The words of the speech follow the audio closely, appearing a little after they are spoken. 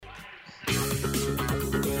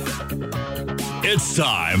It's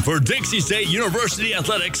time for Dixie State University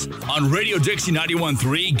Athletics on Radio Dixie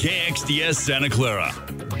 91.3 KXDS Santa Clara.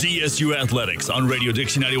 DSU Athletics on Radio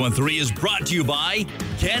Dixie 91.3 is brought to you by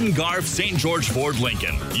Ken Garff St. George Ford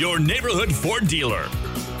Lincoln, your neighborhood Ford dealer.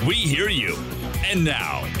 We hear you. And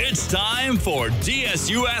now, it's time for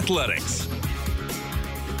DSU Athletics.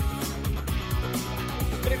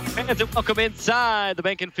 Fans, and welcome inside the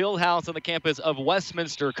Bankin Fieldhouse on the campus of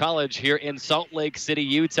Westminster College here in Salt Lake City,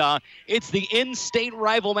 Utah. It's the in-state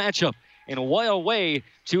rival matchup, and what a way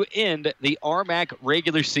to end the RMAC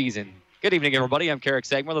regular season. Good evening, everybody. I'm Carrick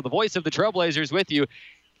Sagmiller, the voice of the Trailblazers, with you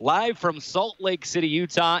live from Salt Lake City,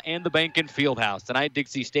 Utah, and the Bankin Fieldhouse. Tonight,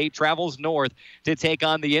 Dixie State travels north to take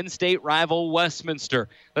on the in-state rival Westminster.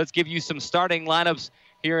 Let's give you some starting lineups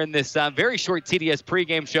here in this very short TDS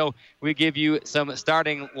pregame show. We give you some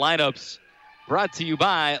starting lineups brought to you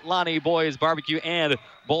by Lonnie Boys Barbecue and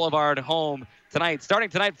Boulevard Home tonight.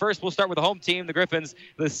 Starting tonight, first we'll start with the home team, the Griffins.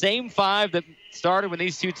 The same five that started when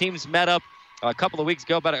these two teams met up a couple of weeks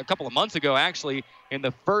ago, about a couple of months ago, actually, in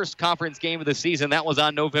the first conference game of the season. That was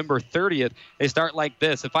on November 30th. They start like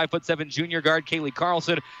this. A 5'7" junior guard, Kaylee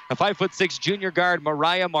Carlson. A 5'6" junior guard,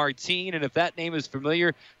 Mariah Martine. And if that name is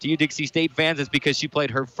familiar to you Dixie State fans, it's because she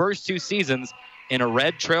played her first two seasons in a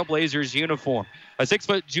red Trailblazers uniform. A 6'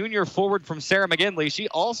 junior forward from Sarah McGinley. She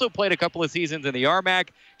also played a couple of seasons in the RMAC.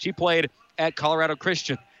 She played at Colorado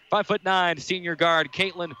Christian. 5'9" senior guard,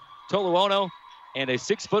 Caitlin Toluono. And a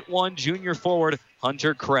 6'1" junior forward,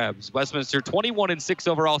 Hunter Krebs. Westminster 21-6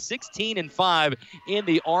 overall, 16-5 in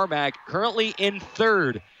the RMAC, currently in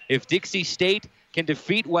third. If Dixie State can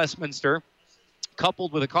defeat Westminster,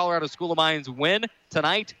 coupled with a Colorado School of Mines win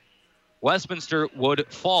tonight, Westminster would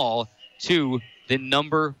fall to the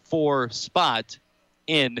number 4 spot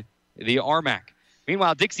in the RMAC.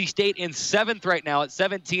 Meanwhile, Dixie State in 7th right now at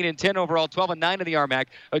 17-10 overall, 12-9 in the RMAC.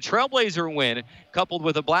 A Trailblazer win coupled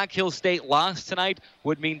with a Black Hills State loss tonight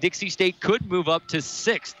would mean Dixie State could move up to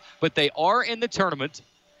 6th, but they are in the tournament.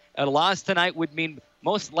 A loss tonight would mean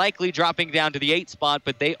most likely dropping down to the 8th spot,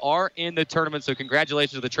 but they are in the tournament, so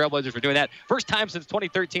congratulations to the Trailblazers for doing that. First time since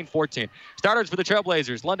 2013-14. Starters for the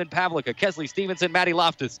Trailblazers, London Pavlica, Kesley Stevenson, Maddie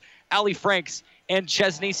Loftus, Allie Franks, and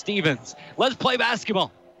Chesney Stevens. Let's play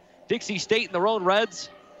basketball. Dixie State in the Road Reds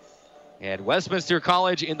and Westminster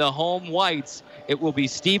College in the home whites. It will be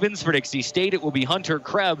Stevens for Dixie State. It will be Hunter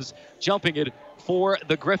Krebs jumping it for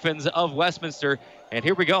the Griffins of Westminster. And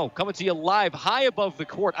here we go, coming to you live high above the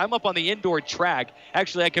court. I'm up on the indoor track.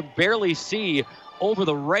 Actually, I can barely see over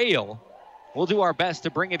the rail. We'll do our best to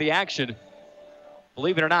bring you the action.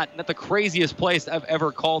 Believe it or not the craziest place I've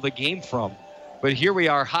ever called a game from. But here we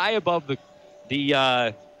are high above the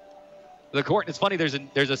court. And it's funny,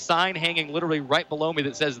 there's a sign hanging literally right below me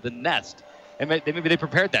that says the nest. And maybe they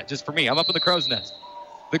prepared that just for me. I'm up in the crow's nest.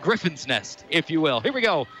 The Griffin's nest, if you will. Here we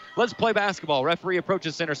go. Let's play basketball. Referee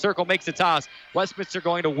approaches center circle, makes a toss. Westminster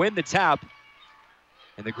going to win the tap.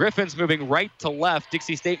 And the Griffins moving right to left.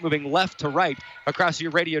 Dixie State moving left to right across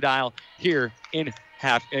your radio dial here in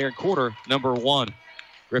quarter number 1.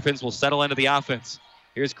 Griffins will settle into the offense.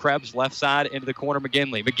 Here's Krebs, left side into the corner,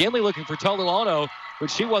 McGinley. McGinley looking for Toluono, but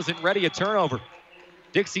she wasn't ready. A turnover.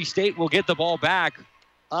 Dixie State will get the ball back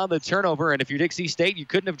on the turnover, and if you're Dixie State, you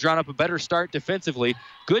couldn't have drawn up a better start defensively.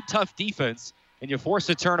 Good, tough defense, and you force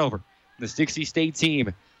a turnover. This Dixie State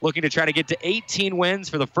team looking to try to get to 18 wins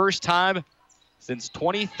for the first time since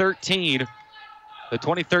 2013. The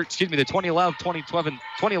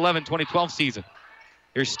 2011-2012 season.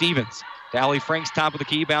 Here's Stevens. To Allie Franks, top of the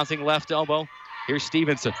key, bouncing left elbow. Here's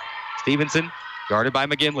Stevenson. Stevenson guarded by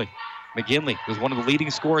McGinley. McGinley was one of the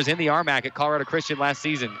leading scorers in the RMAC at Colorado Christian last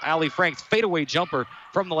season. Allie Franks, fadeaway jumper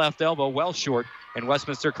from the left elbow, well short, and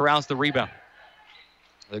Westminster corrals the rebound.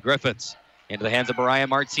 The Griffins into the hands of Mariah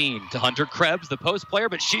Martine to Hunter Krebs, the post player,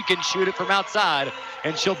 but she can shoot it from outside,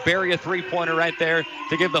 and she'll bury a three-pointer right there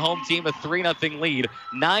to give the home team a 3-0 lead.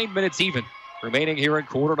 9 minutes even remaining here in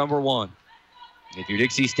quarter number 1. If you're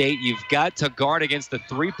Dixie State, you've got to guard against the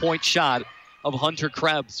three-point shot of Hunter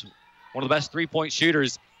Krebs, one of the best three-point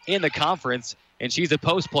shooters in the conference, and she's a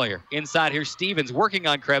post player. Inside, here's Stevens working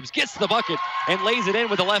on Krebs, gets to the bucket, and lays it in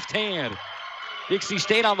with the left hand. Dixie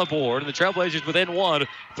State on the board, and the Trailblazers within 1,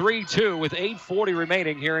 3-2 with 8:40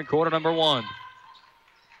 remaining here in quarter number 1.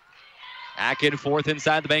 Back and forth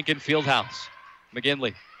inside the Bankin Fieldhouse.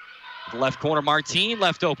 McGinley, left corner, Martine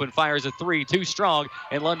left open, fires a 3, too strong,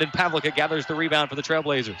 and London Pavlica gathers the rebound for the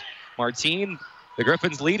Trailblazers. Martine, the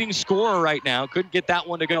Griffins' leading scorer right now, couldn't get that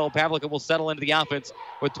one to go. Pavlica will settle into the offense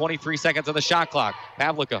with 23 seconds on the shot clock.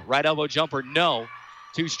 Pavlica, right elbow jumper, no.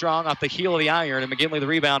 Too strong off the heel of the iron, and McGinley the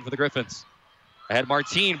rebound for the Griffins. Ahead,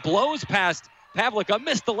 Martine blows past Pavlica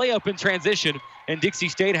missed the layup in transition, and Dixie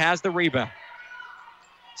State has the rebound.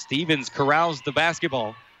 Stevens corrals the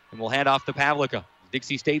basketball and will hand off to Pavlica.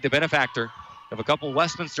 Dixie State, the benefactor of a couple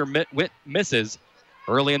Westminster misses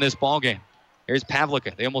early in this ballgame. Here's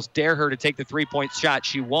Pavlica. They almost dare her to take the three-point shot.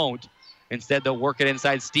 She won't. Instead, they'll work it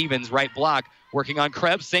inside Stevens, right block, working on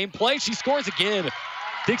Krebs. Same play. She scores again.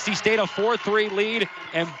 Dixie State a 4-3 lead,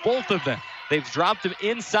 and both of them, they've dropped them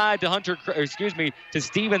inside to to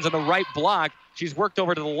Stevens on the right block. She's worked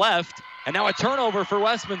over to the left, and now a turnover for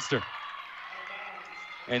Westminster.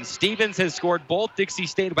 And Stevens has scored both Dixie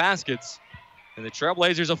State baskets, and the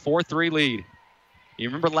Trailblazers a 4-3 lead. You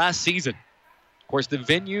remember last season, of course, the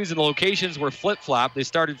venues and the locations were flip-flop. They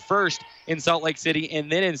started first in Salt Lake City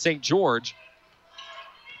and then in St. George.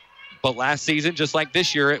 But last season, just like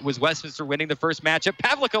this year, it was Westminster winning the first matchup.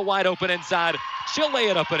 Pavlica wide open inside. She'll lay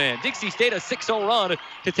it up and in. Dixie State a 6-0 run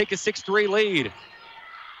to take a 6-3 lead.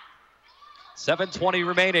 7:20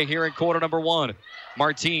 remaining here in quarter number one.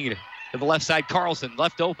 Martine to the left side. Carlson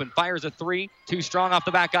left open. Fires a three. Too strong off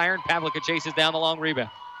the back iron. Pavlica chases down the long rebound.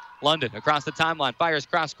 London across the timeline. Fires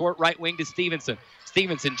cross court. Right wing to Stevenson.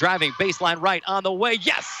 Stevenson driving baseline right on the way.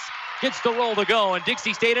 Yes! Gets the roll to go. And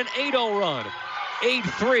Dixie State an 8-0 run.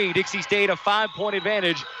 8-3. Dixie State a 5-point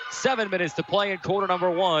advantage. 7 minutes to play in quarter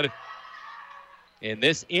number one. In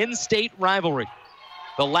this in-state rivalry.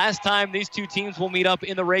 The last time these two teams will meet up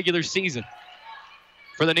in the regular season.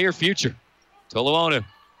 For the near future. Toloano.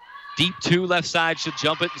 Deep two left side, should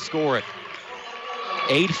jump it and score it.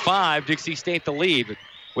 8-5, Dixie State the lead.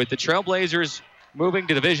 With the Trailblazers moving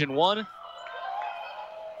to Division I.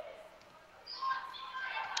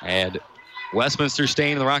 And Westminster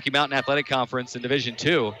staying in the Rocky Mountain Athletic Conference in Division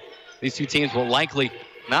II. These two teams will likely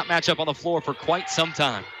not match up on the floor for quite some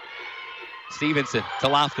time. Stevenson to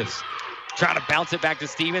Loftus. Trying to bounce it back to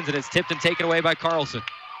Stevens, and it's tipped and taken away by Carlson.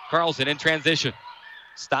 Carlson in transition.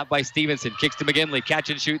 Stopped by Stevenson. Kicks to McGinley. Catch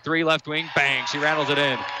and shoot three left wing. Bang. She rattles it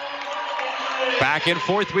in. Back and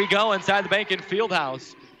forth we go inside the Bankin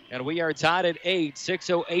Fieldhouse. And we are tied at 8.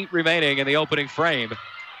 6:08 remaining in the opening frame.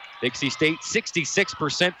 Dixie State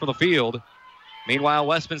 66% from the field. Meanwhile,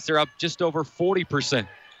 Westminster up just over 40%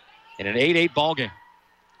 in an 8-8 ball game.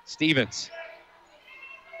 Stevens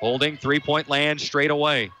holding three-point land straight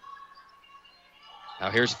away. Now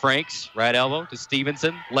here's Franks, right elbow to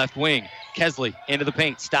Stevenson, left wing. Kesley into the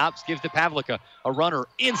paint, stops, gives to Pavlica. A runner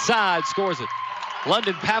inside, scores it.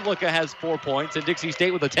 London Pavlica has 4 points, and Dixie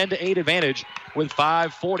State with a 10-8 advantage with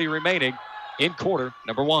 5:40 remaining in quarter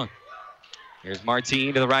number one. Here's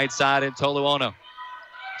Martine to the right side and Toluono.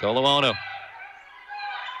 Toluono.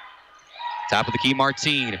 Top of the key,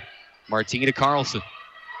 Martine. Martine to Carlson.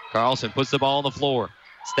 Carlson puts the ball on the floor.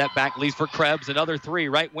 Step back, leaves for Krebs. Another three,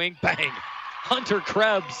 right wing, bang. Hunter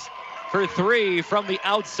Krebs for three from the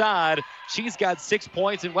outside. She's got 6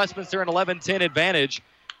 points, and Westminster an 11-10 advantage.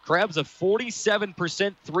 Krebs a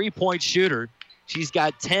 47% three-point shooter. She's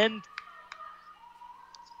got 2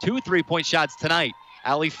 three-point shots tonight.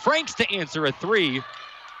 Allie Franks to answer a three.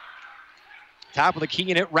 Top of the key,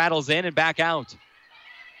 and it rattles in and back out.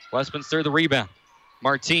 Westminster the rebound.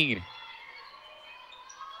 Martine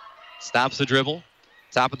stops the dribble.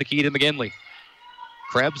 Top of the key to McGinley.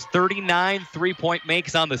 Krebs 39 three-point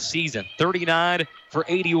makes on the season. 39 for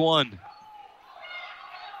 81.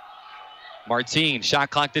 Martine, shot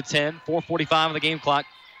clock to 10. 4:45 on the game clock.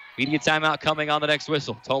 Media timeout coming on the next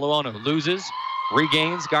whistle. Toluono loses,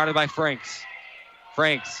 regains, guarded by Franks.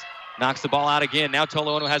 Franks knocks the ball out again. Now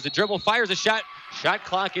Toluono has the dribble, fires a shot. Shot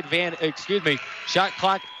clock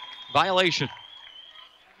violation.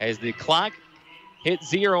 As the clock hit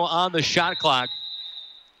 0 on the shot clock.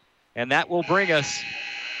 And that will bring us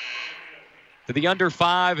to the under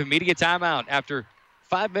 5 immediate timeout after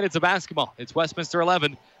 5 minutes of basketball. It's Westminster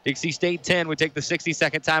 11, Dixie State 10. We take the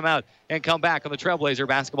 60-second timeout and come back on the Trailblazer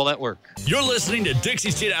Basketball Network. You're listening to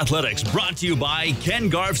Dixie State Athletics, brought to you by Ken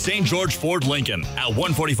Garff St. George Ford Lincoln at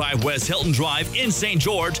 145 West Hilton Drive in St.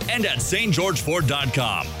 George and at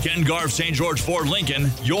stgeorgeford.com. Ken Garff St. George Ford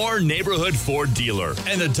Lincoln, your neighborhood Ford dealer,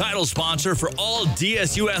 and the title sponsor for all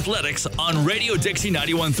DSU athletics on Radio Dixie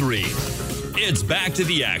 91.3. It's back to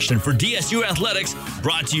the action for DSU Athletics,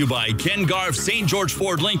 brought to you by Ken Garff St. George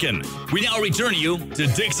Ford Lincoln. We now return you to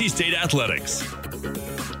Dixie State Athletics.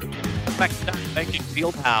 Back to the Bankin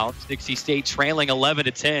Fieldhouse. Dixie State trailing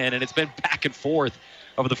 11-10, and it's been back and forth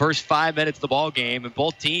over the first 5 minutes of the ball game, and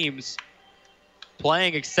both teams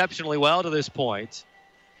playing exceptionally well to this point.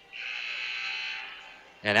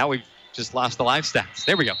 And now we've just lost the live stats.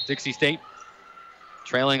 There we go. Dixie State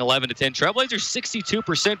trailing 11-10. Trailblazers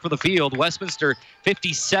 62% from the field. Westminster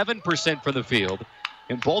 57% from the field.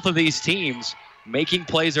 And both of these teams making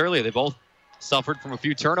plays earlier. They both suffered from a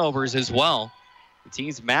few turnovers as well. The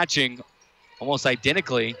teams matching almost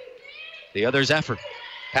identically the other's effort.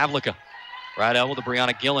 Pavlica, right elbow to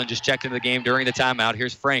Brianna Gillen, just checked into the game during the timeout.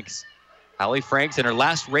 Here's Franks. Allie Franks in her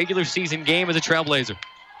last regular season game as a Trailblazer.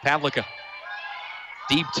 Pavlica,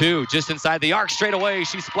 deep two, just inside the arc, straight away.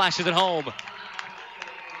 She splashes it home.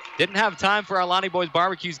 Didn't have time for our Lonnie Boys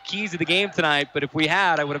Barbecue's keys to the game tonight, but if we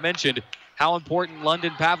had, I would have mentioned how important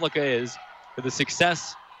London Pavlica is for the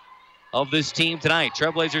success of this team tonight.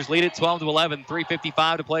 Trailblazers lead it 12-11,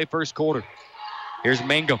 3:55 to play first quarter. Here's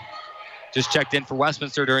Mangum. Just checked in for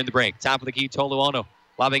Westminster during the break. Top of the key, Toluono.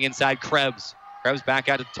 Lobbing inside, Krebs. Krebs back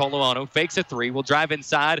out to Toluono. Fakes a three. Will drive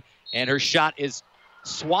inside, and her shot is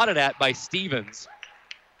swatted at by Stevens.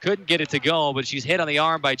 Couldn't get it to go, but she's hit on the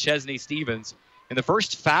arm by Chesney Stevens. And the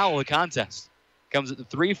first foul of the contest comes at the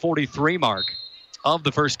 3:43 mark of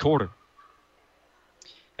the first quarter.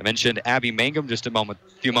 I mentioned Abby Mangum just a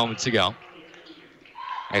few moments ago.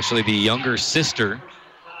 Actually, the younger sister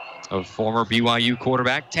of former BYU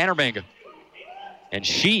quarterback Tanner Mangum. And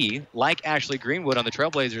she, like Ashley Greenwood on the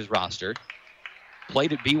Trailblazers roster,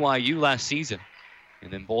 played at BYU last season.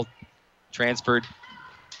 And then both transferred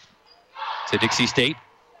to Dixie State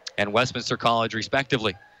and Westminster College,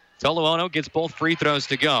 respectively. Toluono gets both free throws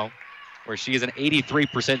to go, where she is an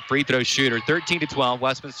 83% free throw shooter. 13-12,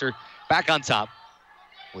 Westminster back on top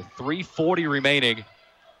with 3:40 remaining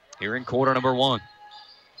here in quarter number one.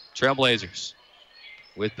 Trailblazers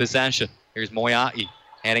with possession. Here's Moiai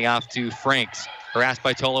handing off to Franks. Harassed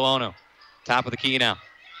by Toluono. Top of the key now.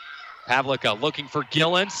 Pavlica looking for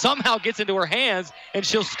Gillen. Somehow gets into her hands, and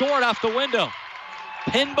she'll score it off the window.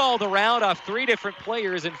 Pinballed around off three different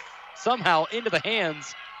players and somehow into the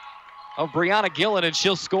hands of Brianna Gillen, and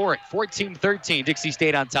she'll score it. 14-13. Dixie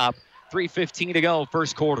State on top. 3:15 to go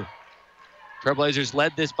first quarter. Trailblazers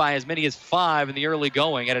led this by as many as 5 in the early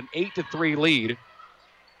going at an 8-3 lead.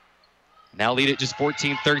 Now lead it just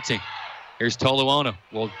 14-13. Here's Toluono.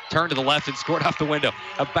 Will turn to the left and score it off the window.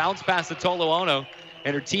 A bounce pass to Toluono,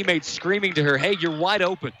 and her teammates screaming to her, hey, you're wide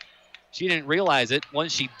open. She didn't realize it.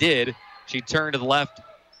 Once she did, she turned to the left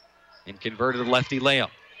and converted a lefty layup.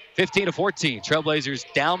 15-14.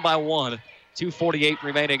 Trailblazers down by 1. 2:48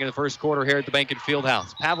 remaining in the first quarter here at the Bankin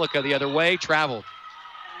Fieldhouse. Pavlica the other way, traveled.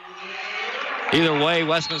 Either way,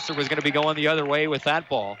 Westminster was going to be going the other way with that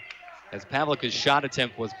ball, as Pavlica's shot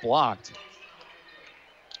attempt was blocked.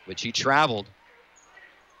 But she traveled.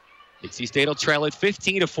 Dixie State will trail it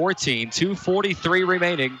 15-14. 2:43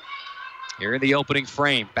 remaining here in the opening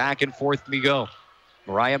frame. Back and forth we go.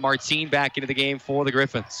 Mariah Martine back into the game for the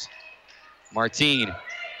Griffins. Martine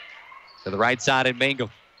to the right side and Mangum.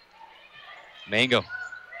 Mangum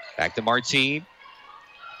back to Martine.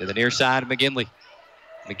 To the near side of McGinley.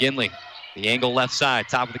 McGinley, the angle left side.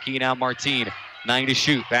 Top of the key now, Martine. 9 to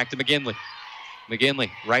shoot. Back to McGinley. McGinley,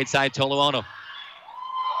 right side, Toluono.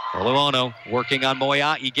 Toluono working on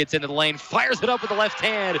Moiai. Gets into the lane, fires it up with the left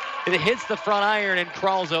hand. And it hits the front iron and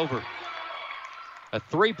crawls over. A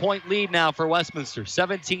 3-point lead now for Westminster.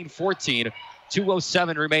 17-14.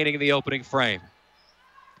 2:07 remaining in the opening frame.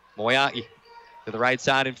 Moiai to the right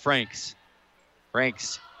side and Franks.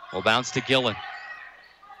 Franks will bounce to Gillen.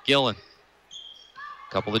 Gillen.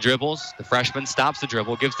 Couple of dribbles. The freshman stops the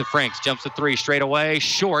dribble, gives to Franks. Jumps to three straight away.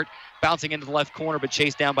 Short. Bouncing into the left corner, but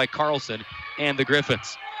chased down by Carlson and the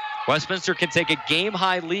Griffins. Westminster can take a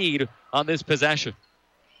game-high lead on this possession.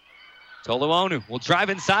 Toluono will drive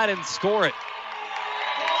inside and score it.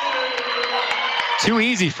 Too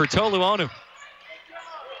easy for Toluono.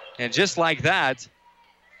 And just like that,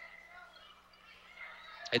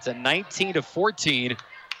 it's a 19-14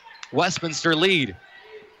 Westminster lead.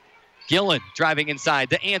 Gillen driving inside.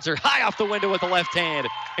 The answer high off the window with the left hand,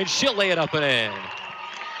 and she'll lay it up and in.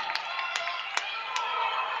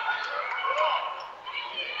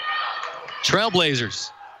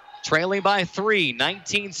 Trailblazers trailing by 3,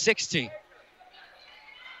 19-16.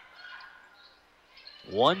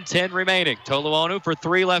 1:10 remaining. Toluono for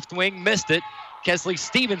 3 left wing, missed it. Kesley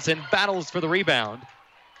Stevenson battles for the rebound.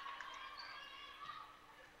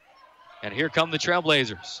 And here come the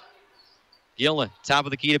Trailblazers. Gillen, top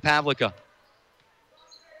of the key to Pavlica.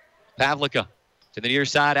 Pavlica to the near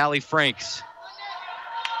side, Allie Franks.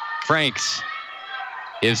 Franks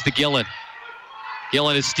gives to Gillen.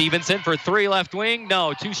 Gillen is Stevenson for 3 left wing.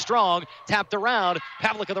 No, too strong. Tapped around.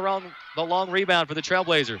 Pavlica the long rebound for the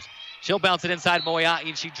Trailblazers. She'll bounce it inside Moiai,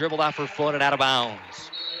 and she dribbled off her foot and out of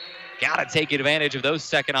bounds. Got to take advantage of those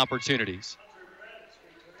second opportunities.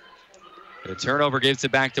 The turnover gives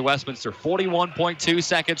it back to Westminster. 41.2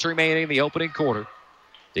 seconds remaining in the opening quarter.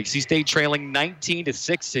 Dixie State trailing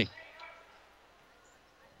 19-16.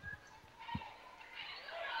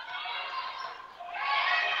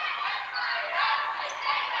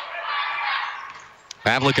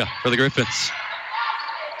 Pavlica for the Griffins.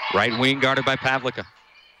 Right wing guarded by Pavlica.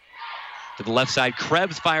 To the left side,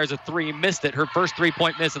 Krebs fires a three, missed it. Her first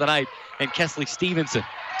three-point miss of the night. And Kesley Stevenson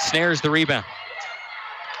snares the rebound.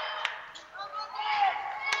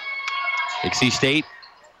 Dixie State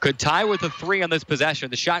could tie with a three on this possession.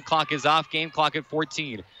 The shot clock is off, game clock at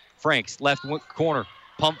 14. Franks, left corner,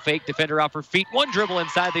 pump fake, defender off her feet. One dribble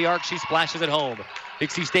inside the arc, she splashes it home.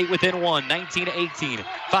 Dixie State within one, 19-18.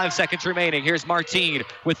 5 seconds remaining. Here's Martine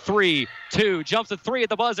with 3-2. Jumps a three at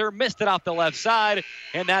the buzzer, missed it off the left side,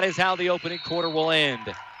 and that is how the opening quarter will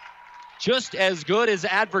end. Just as good as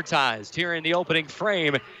advertised here in the opening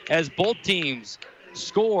frame as both teams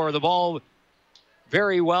score the ball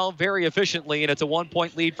very well, very efficiently, and it's a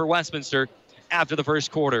 1-point lead for Westminster after the first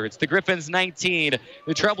quarter. It's the Griffins 19,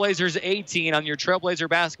 the Trailblazers 18 on your Trailblazer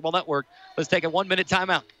Basketball Network. Let's take a 1-minute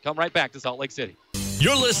timeout. Come right back to Salt Lake City.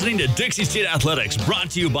 You're listening to Dixie State Athletics, brought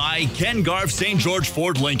to you by Ken Garff St. George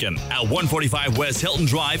Ford Lincoln at 145 West Hilton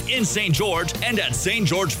Drive in St. George and at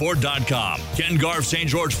stgeorgeford.com. Ken Garff St.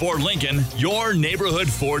 George Ford Lincoln, your neighborhood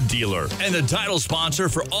Ford dealer, and the title sponsor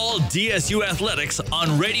for all DSU athletics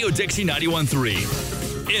on Radio Dixie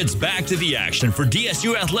 91.3. It's back to the action for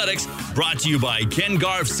DSU Athletics, brought to you by Ken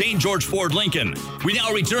Garff St. George Ford Lincoln. We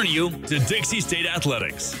now return you to Dixie State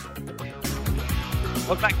Athletics.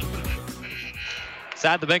 Welcome back.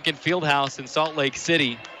 Inside the Benkin Fieldhouse in Salt Lake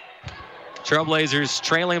City. Trailblazers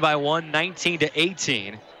trailing by 1,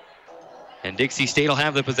 19-18. And Dixie State will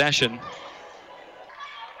have the possession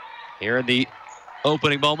here in the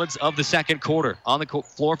opening moments of the second quarter. On the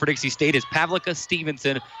floor for Dixie State is Pavlica,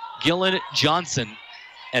 Stevenson, Gillen, Johnson,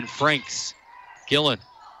 and Franks. Gillen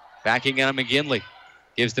backing on McGinley.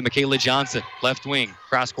 Gives to Michaela Johnson, left wing.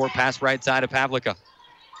 Cross-court pass right side of Pavlica.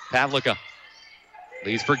 Pavlica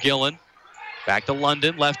leaves for Gillen. Back to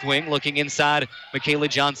London, left wing, looking inside Michaela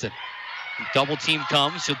Johnson. Double team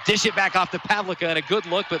comes. She'll dish it back off to Pavlica, and a good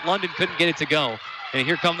look, but London couldn't get it to go. And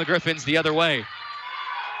here come the Griffins the other way.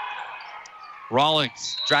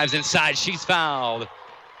 Rawlings drives inside. She's fouled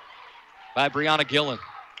by Brianna Gillen.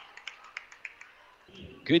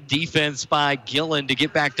 Good defense by Gillen to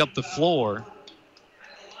get back up the floor.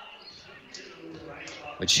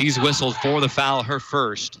 But she's whistled for the foul, her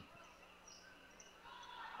first.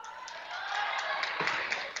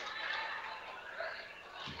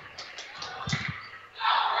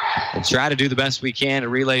 We'll try to do the best we can to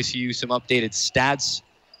relay to you some updated stats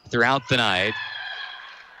throughout the night.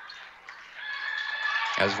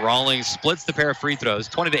 As Rawlings splits the pair of free throws,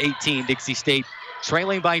 20-18, Dixie State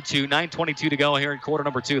trailing by 2, 9:22 to go here in quarter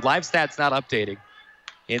number 2. Live stats not updating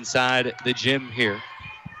inside the gym here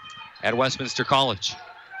at Westminster College.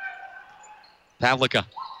 Pavlica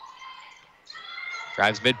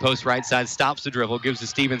drives mid-post right side, stops the dribble, gives to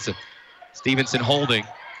Stevenson. Stevenson holding.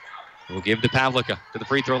 We'll give to Pavlica to the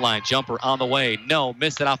free throw line. Jumper on the way. No,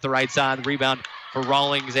 missed it off the right side. Rebound for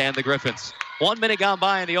Rawlings and the Griffins. 1 minute gone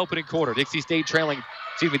by in the opening quarter. Dixie State trailing,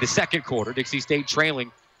 the second quarter. Dixie State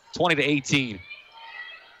trailing 20-18.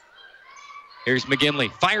 Here's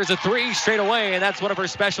McGinley. Fires a three straight away, and that's one of her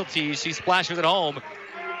specialties. She splashes it home.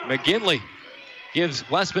 McGinley gives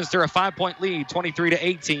Westminster a 5-point lead,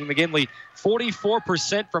 23-18. McGinley,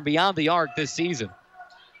 44% from beyond the arc this season.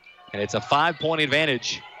 And it's a 5-point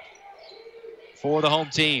advantage for the home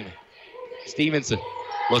team. Stevenson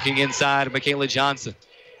looking inside Michaela Johnson.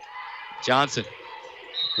 Johnson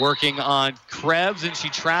working on Krebs, and she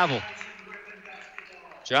traveled.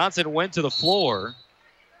 Johnson went to the floor.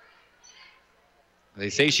 They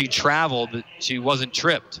say she traveled, but she wasn't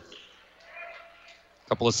tripped. A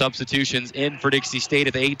couple of substitutions in for Dixie State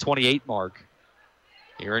at the 8:28 mark.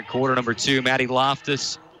 Here in quarter number 2, Maddie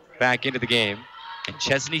Loftus back into the game. And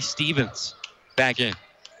Chesney Stevens back in.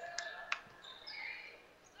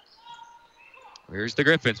 Here's the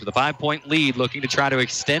Griffins with a 5-point lead, looking to try to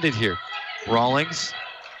extend it here. Rawlings,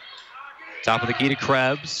 top of the key to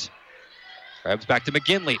Krebs. Krebs back to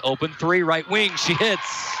McGinley. Open three, right wing. She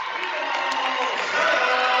hits.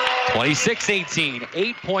 26-18,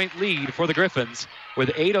 8-point lead for the Griffins with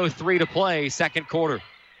 8:03 to play, second quarter.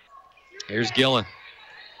 Here's Gillen.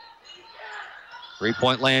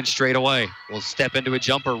 3-point land straight away. Will step into a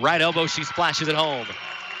jumper. Right elbow, she splashes it home.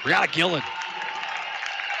 Brianna Gillen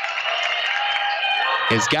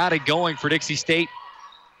has got it going for Dixie State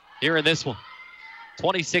here in this one.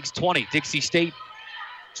 26-20, Dixie State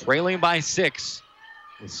trailing by 6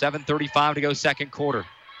 with 7:35 to go second quarter.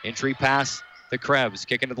 Entry pass to Krebs,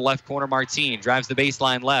 kicking to the left corner. Martine drives the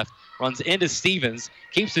baseline left, runs into Stevens,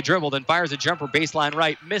 keeps the dribble, then fires a jumper baseline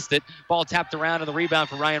right, missed it. Ball tapped around, and the rebound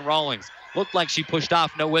for Ryan Rawlings. Looked like she pushed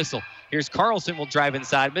off, no whistle. Here's Carlson, will drive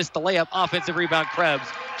inside, missed the layup, offensive rebound Krebs.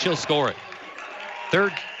 She'll score it.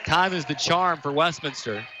 Third time is the charm for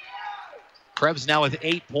Westminster. Krebs now with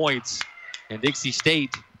 8 points. And Dixie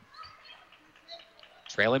State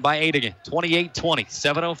trailing by 8 again. 28-20.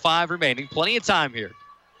 7:05 remaining. Plenty of time here.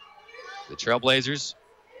 The Trailblazers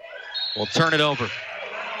will turn it over.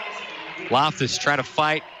 Loftus trying to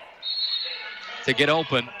fight to get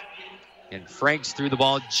open. And Franks threw the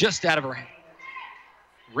ball just out of her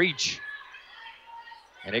reach.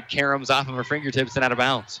 And it caroms off of her fingertips and out of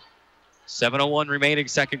bounds. 7:01 remaining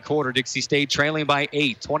second quarter. Dixie State trailing by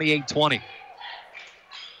 8, 28-20.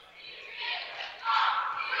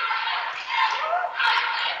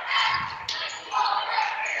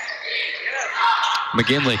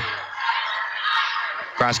 McGinley.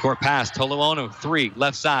 Cross-court pass. Toluonu, 3,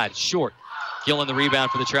 left side, short. Gillen the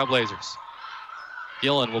rebound for the Trailblazers.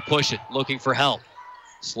 Gillen will push it, looking for help.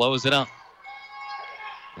 Slows it up.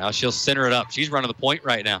 Now she'll center it up. She's running the point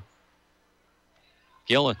right now.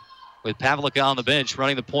 Gillen with Pavlica on the bench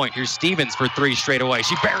running the point. Here's Stevens for 3 straight away.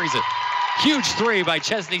 She buries it. Huge 3 by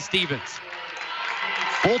Chesney Stevens.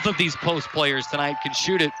 Both of these post players tonight can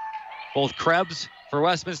shoot it. Both Krebs for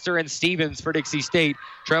Westminster and Stevens for Dixie State.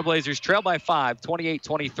 Trailblazers trail by 5,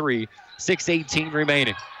 28-23, 6:18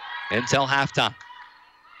 remaining until halftime.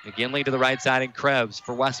 McGinley to the right side and Krebs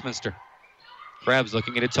for Westminster. Krebs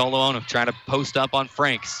looking into Toluonu, trying to post up on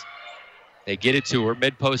Franks. They get it to her,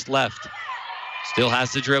 mid-post left. Still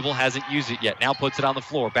has the dribble, hasn't used it yet. Now puts it on the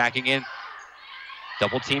floor, backing in.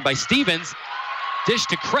 Double team by Stevens. Dish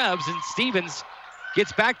to Krebs, and Stevens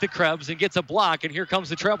gets back to Krebs and gets a block, and here comes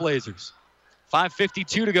the Trailblazers.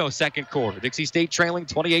 5:52 to go, second quarter. Dixie State trailing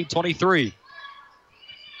 28-23.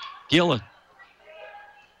 Gillen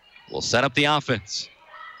will set up the offense.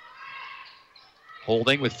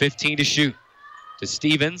 Holding with 15 to shoot. To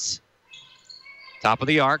Stevens. Top of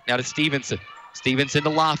the arc, now to Stevenson. Stevenson to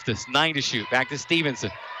Loftus, 9 to shoot. Back to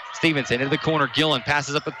Stevenson. Stevenson into the corner. Gillen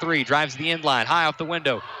passes up a 3, drives the end line, high off the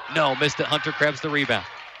window. No, missed it. Hunter Krebs the rebound.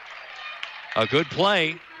 A good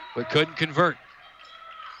play, but couldn't convert.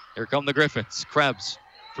 Here come the Griffins. Krebs,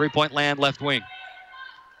 3-point land, left wing.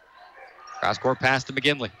 Cross-court pass to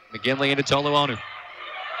McGinley. McGinley into Toluonu.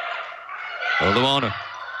 Toluonu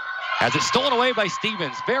has it stolen away by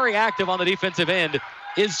Stevens. Very active on the defensive end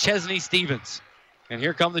is Chesney Stevens. And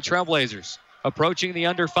here come the Trailblazers. Approaching the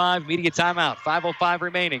under 5 media timeout. 5:05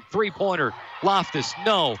 remaining. 3-pointer. Loftus,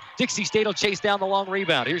 no. Dixie State will chase down the long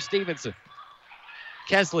rebound. Here's Stevenson.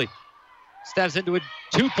 Kesley steps into a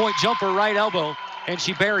 2-point jumper, right elbow, and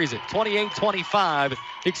she buries it. 28-25.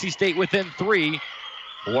 Dixie State within 3.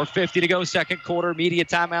 4:50 to go, second quarter. Media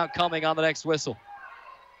timeout coming on the next whistle.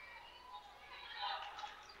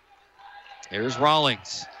 Here's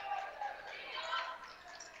Rawlings.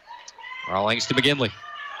 Rawlings to McGinley.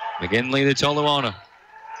 McGinley to Toluonu.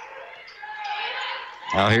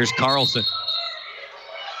 Now here's Carlson.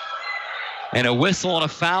 And a whistle and a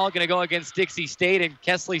foul going to go against Dixie State, and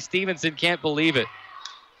Kesley Stevenson can't believe it.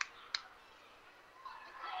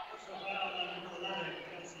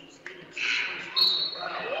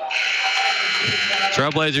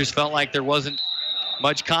 Trailblazers felt like there wasn't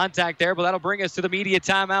much contact there, but that'll bring us to the media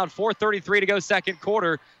timeout. 4:33 to go, second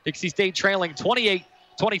quarter. Dixie State trailing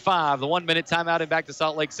 28-25. The 1-minute timeout and back to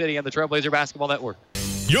Salt Lake City on the Trailblazer Basketball Network.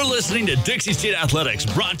 You're listening to Dixie State Athletics,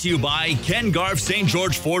 brought to you by Ken Garff St.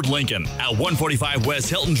 George Ford Lincoln at 145 West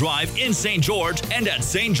Hilton Drive in St. George and at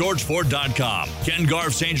stgeorgeford.com. Ken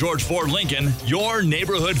Garff St. George Ford Lincoln, your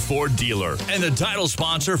neighborhood Ford dealer, and the title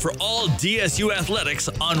sponsor for all DSU athletics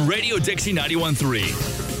on Radio Dixie 91.3.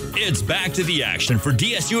 It's back to the action for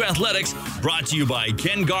DSU Athletics, brought to you by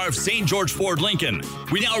Ken Garff St. George Ford Lincoln.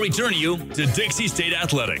 We now return you to Dixie State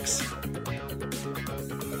Athletics.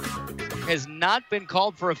 Has not been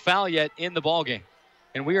called for a foul yet in the ballgame,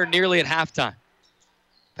 and we are nearly at halftime.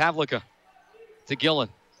 Pavlica to Gillen.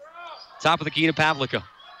 Top of the key to Pavlica.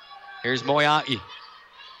 Here's Moyai.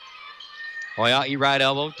 Moyai right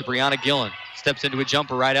elbow to Brianna Gillen. Steps into a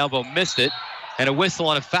jumper, right elbow, missed it, and a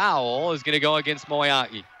whistle and a foul is going to go against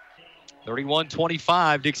Moyai.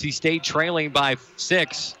 31-25, Dixie State trailing by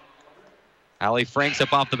 6. Allie Franks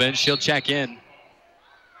up off the bench. She'll check in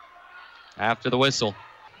after the whistle.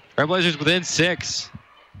 Trailblazers within 6.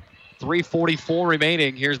 3:44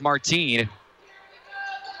 remaining. Here's Martine.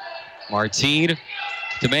 Martine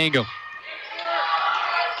to Mango.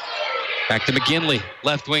 Back to McGinley.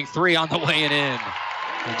 Left wing 3 on the way and in.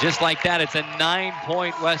 And just like that, it's a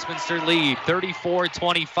 9-point Westminster lead.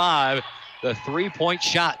 34-25. The 3-point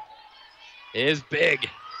shot is big.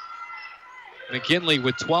 McGinley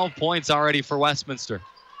with 12 points already for Westminster.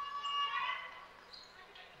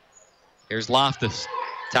 Here's Loftus.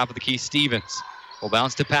 Top of the key, Stevens. Will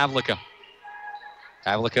bounce to Pavlica.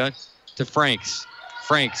 Pavlica to Franks.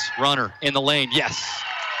 Franks, runner in the lane. Yes.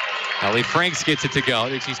 Ellie Franks gets it to go.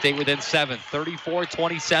 Dixie State within 7.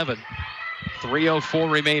 34-27.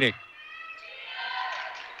 3:04 remaining.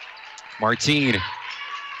 Martine,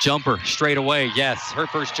 jumper straight away. Yes, her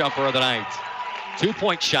first jumper of the night.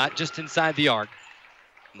 2-point shot just inside the arc.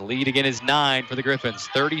 And the lead again is 9 for the Griffins.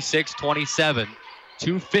 36-27.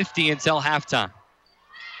 2:50 until halftime.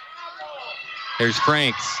 There's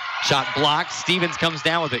Franks. Shot blocked. Stevens comes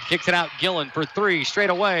down with it. Kicks it out. Gillen for 3.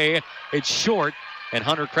 Straight away. It's short. And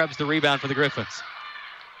Hunter Krebs the rebound for the Griffins.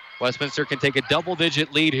 Westminster can take a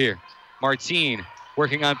double-digit lead here. Martine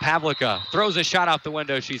working on Pavlica. Throws a shot out the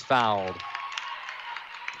window. She's fouled.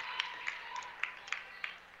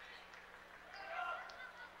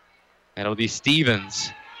 And it'll be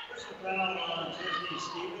Stevens.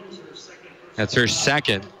 That's her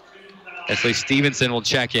second. Leslie Stevenson will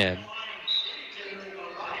check in.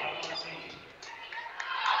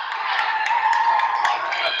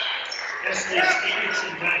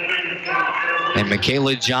 And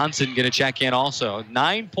Michaela Johnson going to check in also.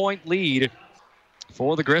 9-point lead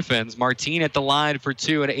for the Griffins. Martine at the line for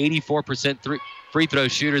 2, an 84% free throw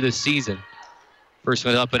shooter this season. First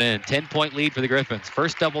one up and in. 10-point lead for the Griffins.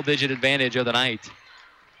 First double-digit advantage of the night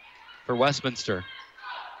for Westminster.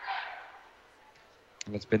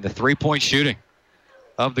 And it's been the 3-point shooting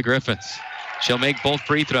of the Griffins. She'll make both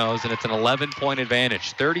free throws, and it's an 11-point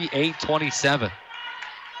advantage. 38-27.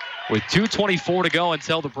 With 2:24 to go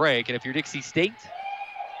until the break. And if you're Dixie State,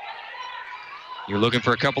 you're looking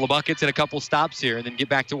for a couple of buckets and a couple stops here and then get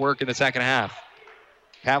back to work in the second half.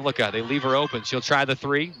 Pavlica, they leave her open. She'll try the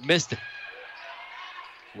 3. Missed it.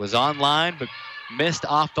 Was online, but missed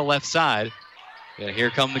off the left side. And here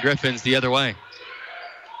come the Griffins the other way.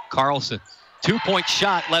 Carlson, 2-point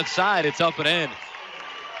shot left side. It's up and in.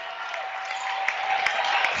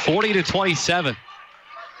 40-27.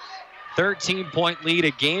 13-point lead,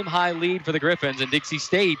 a game-high lead for the Griffins, and Dixie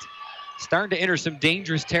State starting to enter some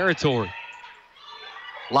dangerous territory.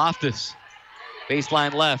 Loftus,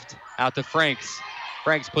 baseline left, out to Franks.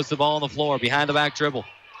 Franks puts the ball on the floor, behind the back dribble.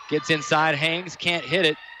 Gets inside, hangs, can't hit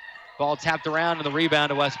it. Ball tapped around, and the rebound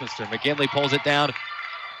to Westminster. McGinley pulls it down,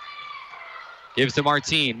 gives to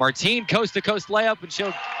Martine. Martine, coast-to-coast layup, and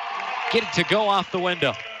she'll get it to go off the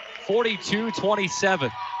window.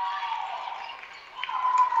 42-27.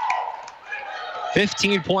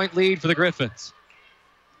 15-point lead for the Griffins.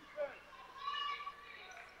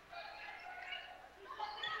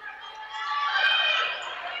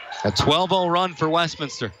 A 12-0 run for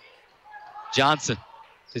Westminster. Johnson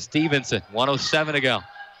to Stevenson. 1:07 to go.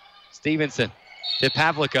 Stevenson to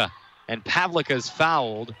Pavlica. And Pavlica's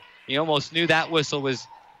fouled. You almost knew that whistle was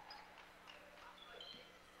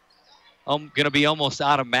going to be almost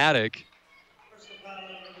automatic.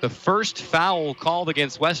 The first foul called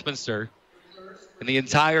against Westminster in the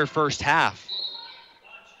entire first half.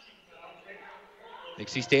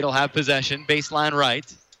 Dixie State will have possession. Baseline right.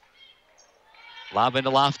 Lob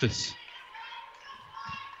into Loftus.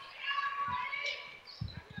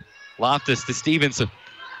 Loftus to Stevenson.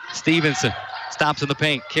 Stevenson stops in the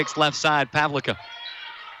paint. Kicks left side. Pavlica.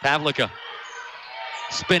 Pavlica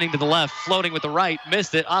spinning to the left. Floating with the right.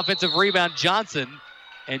 Missed it. Offensive rebound Johnson.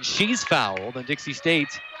 And she's fouled. And Dixie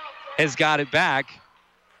State has got it back.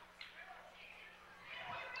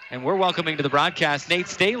 And we're welcoming to the broadcast Nate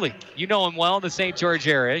Staley. You know him well in the St. George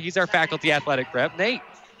area. He's our faculty athletic rep. Nate,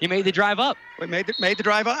 you made the drive up. We made the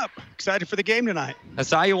drive up. Excited for the game tonight. I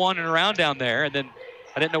saw you wandering around down there, and then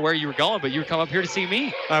I didn't know where you were going, but you were coming up here to see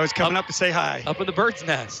me. I was coming up to say hi. Up in the bird's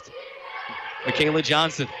nest. Michaela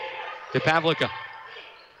Johnson to Pavlica.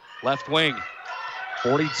 Left wing.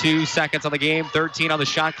 42 seconds on the game, 13 on the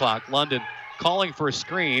shot clock. London calling for a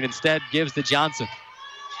screen, instead gives to Johnson.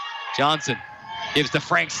 Johnson gives to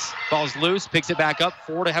Franks. Ball's loose, picks it back up.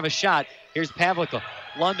 4 to have a shot. Here's Pavlica.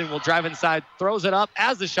 London will drive inside, throws it up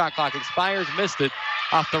as the shot clock expires. Missed it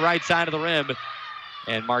off the right side of the rim.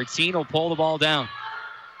 And Martine will pull the ball down.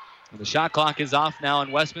 And the shot clock is off now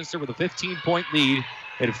in Westminster with a 15-point lead.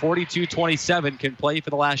 At 42-27 can play for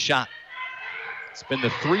the last shot. It's been the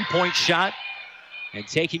 3-point shot and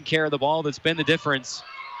taking care of the ball that's been the difference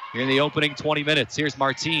here in the opening 20 minutes. Here's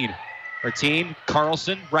Martine. Martine,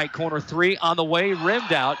 Carlson, right corner 3 on the way,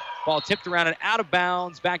 rimmed out. Ball tipped around and out of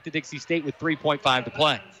bounds. Back to Dixie State with 3.5 to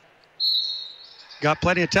play. Got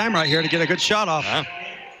plenty of time right here to get a good shot off. And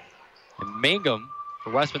Mangum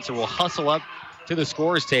for Westminster will hustle up to the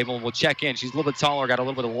scorer's table and will check in. She's a little bit taller, got a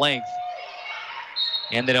little bit of length.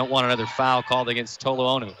 And they don't want another foul called against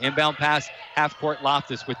Toluonu. Inbound pass, half-court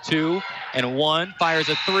Loftus with 2 and 1. Fires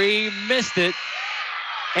a 3, missed it.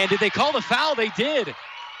 And did they call the foul? They did.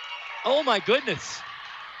 Oh, my goodness.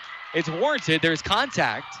 it's warranted. There's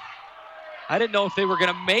contact. I didn't know if they were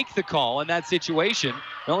going to make the call in that situation.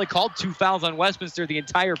 They only called 2 fouls on Westminster the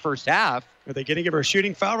entire first half. Are they going to give her a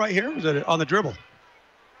shooting foul right here? Or was it on the dribble?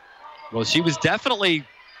 Well, she was definitely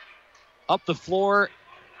up the floor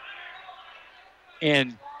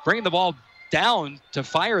and bringing the ball down to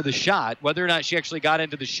fire the shot. Whether or not she actually got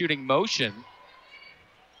into the shooting motion,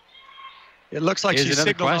 it looks like she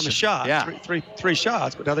signaled on the shot. Yeah. Three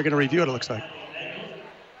shots, but now they're going to review it, it looks like.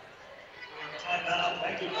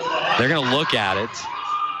 They're going to look at it.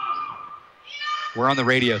 We're on the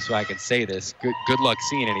radio, so I can say this. Good luck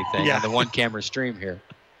seeing anything on the one-camera stream here.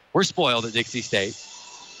 We're spoiled at Dixie State.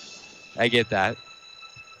 I get that.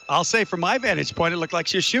 I'll say from my vantage point, it looked like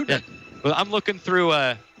she was shooting it. Well, I'm looking through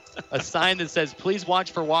a sign that says, please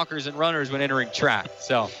watch for walkers and runners when entering track.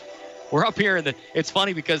 So we're up here, and it's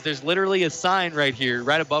funny because there's literally a sign right here,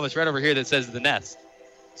 right above us, right over here that says the nest.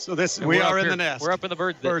 So we are in the nest. We're up in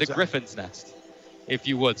the griffin's nest, if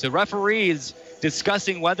you would. So referees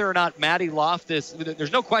discussing whether or not Maddie Loftus,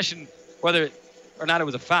 there's no question whether or not it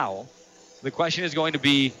was a foul. The question is going to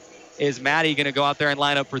be, is Maddie going to go out there and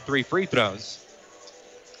line up for 3 free throws?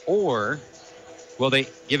 Or will they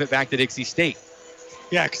give it back to Dixie State?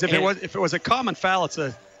 Yeah, because if it was a common foul,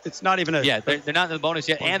 it's not even a... Yeah, they're not in the bonus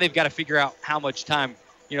yet, and they've got to figure out how much time,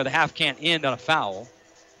 the half can't end on a foul.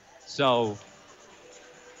 So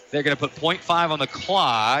they're going to put 0.5 on the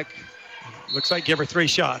clock. Looks like give her 3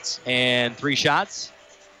 shots. And 3 shots.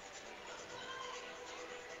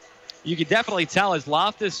 You can definitely tell as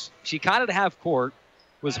Loftus, she caught it at half court,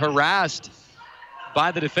 was harassed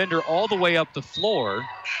by the defender all the way up the floor,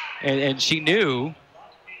 and she knew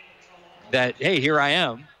that, hey, here I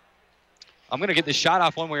am. I'm going to get this shot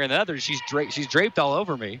off one way or another. She's draped all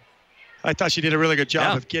over me. I thought she did a really good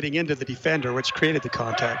job of getting into the defender, which created the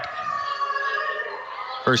contact.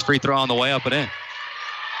 First free throw on the way up and in.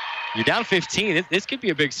 You're down 15. This could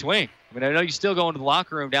be a big swing. I mean, I know you still go into the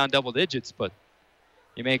locker room down double digits, but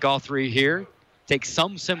you make all 3 here. Take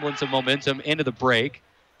some semblance of momentum into the break.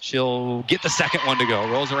 She'll get the second one to go.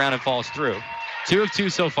 Rolls around and falls through. 2 of 2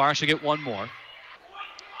 so far. She'll get 1 more.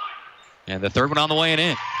 And the third one on the way and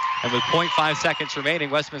in. And with 0.5 seconds remaining,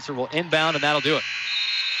 Westminster will inbound, and that'll do it.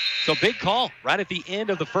 So big call right at the end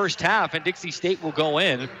of the first half, and Dixie State will go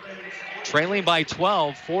in, trailing by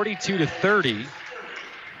 12, 42-30.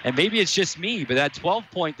 And maybe it's just me, but that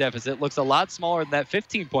 12-point deficit looks a lot smaller than that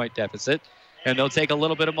 15-point deficit, and they'll take a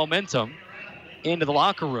little bit of momentum into the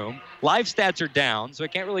locker room. Live stats are down, so I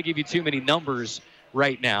can't really give you too many numbers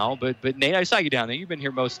right now. But Nate, I saw you down there. You've been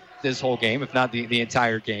here this whole game, if not the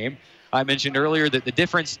entire game. I mentioned earlier that the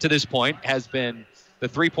difference to this point has been the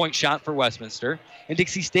 3-point shot for Westminster. And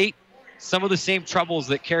Dixie State, some of the same troubles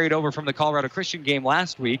that carried over from the Colorado Christian game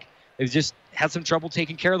last week. They've just had some trouble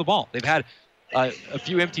taking care of the ball. They've had a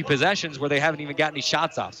few empty possessions where they haven't even gotten any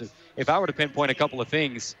shots off. So if I were to pinpoint a couple of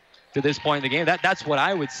things to this point in the game, that's what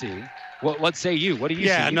I would see. What say you? What do you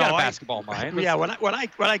see? You got a basketball mind. Yeah, when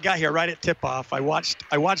I got here right at tip-off, I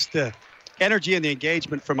watched the energy and the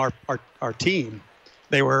engagement from our team.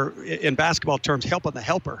 They were, in basketball terms, helping the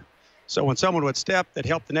helper. So when someone would step, they'd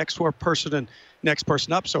help the next person and next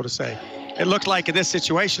person up, so to say. It looked like in this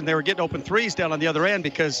situation they were getting open threes down on the other end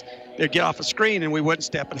because they'd get off a screen and we wouldn't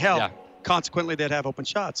step and help. Yeah. Consequently, they'd have open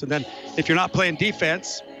shots. And then if you're not playing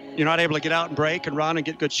defense, you're not able to get out and break and run and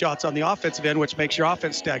get good shots on the offensive end, which makes your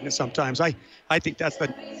offense stagnant sometimes. I think that's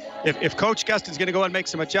if Coach Gustin's going to go and make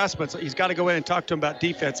some adjustments, he's got to go in and talk to him about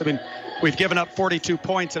defense. I mean, we've given up 42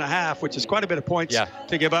 points and a half, which is quite a bit of points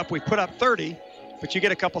to give up. We put up 30, but you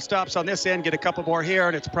get a couple stops on this end, get a couple more here,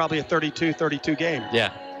 and it's probably a 32-32 game.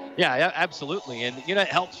 Yeah, absolutely. And, it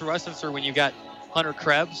helps for Westminster when you've got Hunter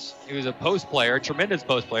Krebs, who's a post player, a tremendous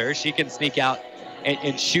post player. She can sneak out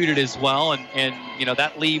and shoot it as well, and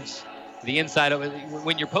that leaves the inside of it.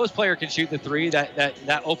 When your post player can shoot the 3,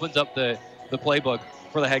 that opens up the playbook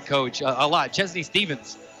for the head coach a lot. Chesney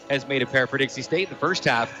Stevens has made a pair for Dixie State in the first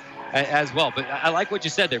half as well. But I like what you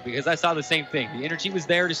said there because I saw the same thing. The energy was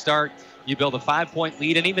there to start. You build a 5-point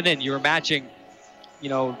lead, and even then you were matching,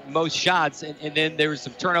 most shots, and then there was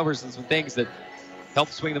some turnovers and some things that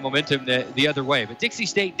helped swing the momentum the other way. But Dixie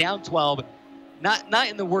State down 12. Not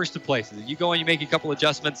in the worst of places. You go and you make a couple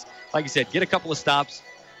adjustments. Like you said, get a couple of stops,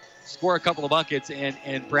 score a couple of buckets,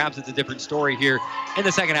 and perhaps it's a different story here in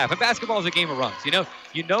the second half. And basketball is a game of runs.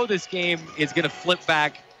 You know this game is going to flip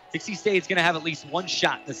back. Dixie State's going to have at least 1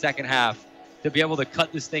 shot in the second half to be able to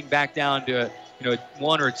cut this thing back down to a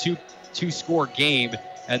 1 or 2 score game.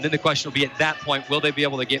 And then the question will be at that point, will they be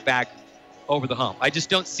able to get back over the hump? I just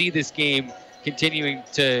don't see this game continuing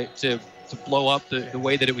to to blow up the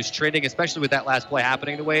way that it was trending, especially with that last play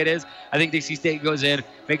happening the way it is. I think Dixie State goes in,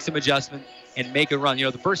 makes some adjustment, and make a run.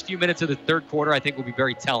 The first few minutes of the third quarter, I think, will be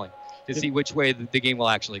very telling to see which way the game will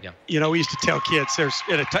actually go. We used to tell kids there's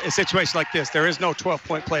in a situation like this, there is no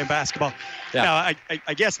 12-point play in basketball. Yeah. Now,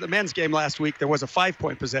 I guess the men's game last week, there was a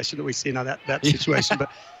 5-point possession that we seen on that situation,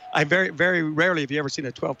 but I very, very rarely have you ever seen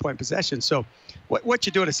a 12-point possession. So what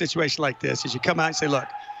you do in a situation like this is you come out and say, look,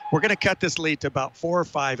 we're going to cut this lead to about 4 or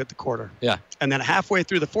 5 at the quarter. Yeah. And then halfway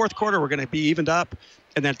through the fourth quarter, we're going to be evened up.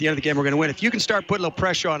 And then at the end of the game, we're going to win. If you can start putting a little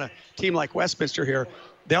pressure on a team like Westminster here,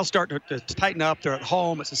 they'll start to tighten up. They're at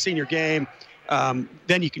home. It's a senior game.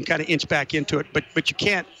 Then you can kind of inch back into it. But you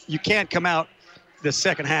can't come out the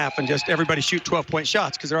second half and just everybody shoot 12-point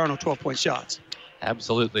shots, because there are no 12-point shots.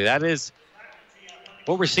 Absolutely. That is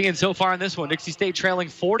what we're seeing so far in this one. Dixie State trailing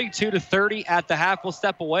 42-30 at the half. We'll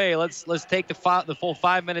step away. Let's take the full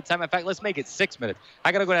 5-minute time. In fact, let's make it 6 minutes.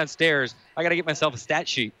 I got to go downstairs. I got to get myself a stat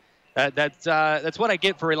sheet. That's what I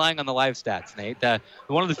get for relying on the live stats, Nate.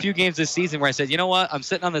 One of the few games this season where I said, you know what, I'm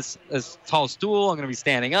sitting on this tall stool. I'm going to be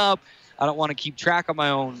standing up. I don't want to keep track of my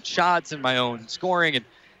own shots and my own scoring. And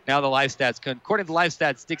now the live stats, according to the live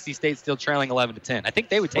stats, Dixie State's still trailing 11-10. I think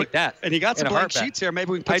they would take that. And you got some blank sheets here.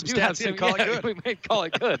 Maybe we can put some stats in and call it good. We may call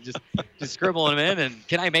it good. Just scribble them in. And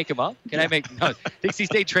can I make them up? No. Dixie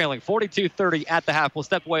State trailing 42-30 at the half. We'll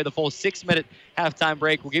step away the full 6-minute halftime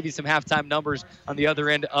break. We'll give you some halftime numbers on the other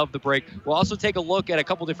end of the break. We'll also take a look at a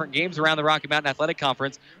couple different games around the Rocky Mountain Athletic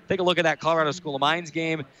Conference. Take a look at that Colorado School of Mines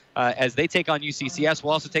game as they take on UCCS.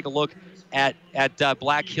 We'll also take a look at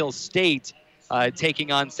Black Hills State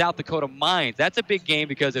taking on South Dakota Mines. That's a big game,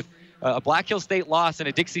 because if a Black Hills State loss and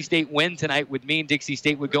a Dixie State win tonight would mean Dixie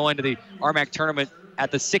State would go into the RMAC tournament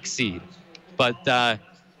at the 6th seed. But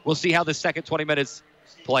we'll see how the second 20 minutes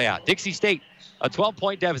play out. Dixie State, a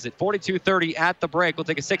 12-point deficit, 42-30 at the break. We'll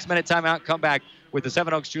take a 6-minute timeout, come back with the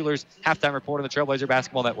Seven Oaks Jewelers halftime report on the Trailblazer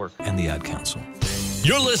Basketball Network. And the Ad Council.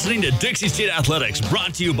 You're listening to Dixie State Athletics,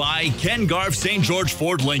 brought to you by Ken Garff St. George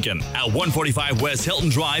Ford Lincoln at 145 West Hilton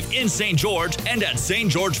Drive in St. George and at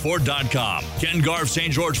stgeorgeford.com. Ken Garff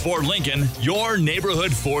St. George Ford Lincoln, your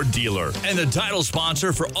neighborhood Ford dealer, and the title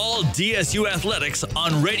sponsor for all DSU athletics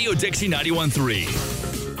on Radio Dixie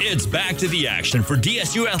 91.3. It's back to the action for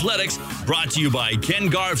DSU Athletics, brought to you by Ken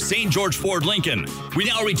Garff St. George Ford Lincoln. We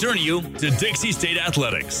now return you to Dixie State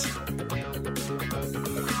Athletics.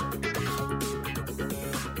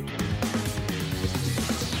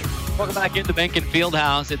 Welcome back into Bankin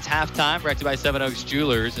Fieldhouse. It's halftime, brought to you by Seven Oaks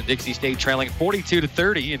Jewelers, and Dixie State trailing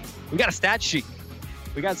 42-30. And we got a stat sheet.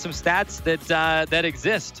 We got some stats that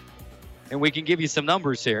exist, and we can give you some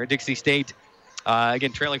numbers here. Dixie State,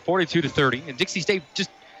 again, trailing 42-30, and Dixie State just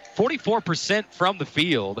 44% from the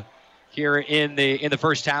field here in the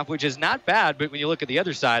first half, which is not bad. But when you look at the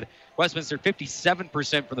other side, Westminster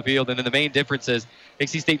 57% from the field, and then the main difference is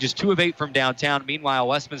Dixie State just 2 of 8 from downtown. Meanwhile,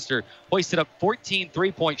 Westminster hoisted up 14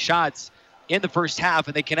 3-point shots in the first half,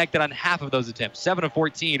 and they connected on half of those attempts, 7 of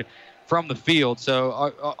 14 from the field. So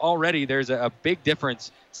already there's a big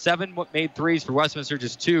difference. 7 made threes for Westminster,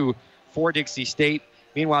 just 2 for Dixie State.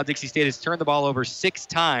 Meanwhile, Dixie State has turned the ball over 6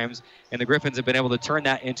 times, and the Griffins have been able to turn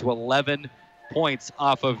that into 11 points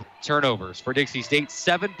off of turnovers. For Dixie State,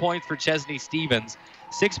 7 points for Chesney Stevens,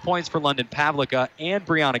 6 points for London Pavlica and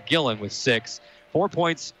Brianna Gillen with 6. 4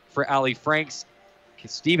 points for Allie Franks,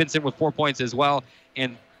 Stevenson with 4 points as well,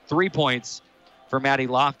 and 3 points for Maddie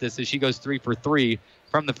Loftus as she goes 3 for 3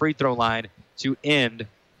 from the free throw line to end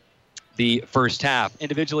the first half.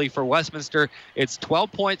 Individually for Westminster, it's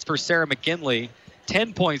 12 points for Sarah McKinley,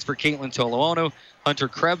 10 points for Caitlin Toloano, Hunter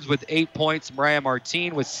Krebs with 8 points, Mariah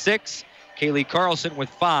Martin with 6, Kaylee Carlson with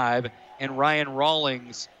 5, and Ryan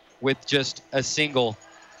Rawlings with just a single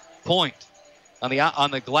point. On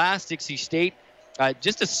the glass, Dixie State,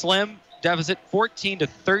 just a slim deficit,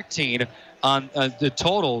 14-13 on the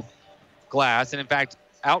total glass, and in fact,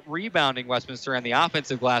 out-rebounding Westminster on the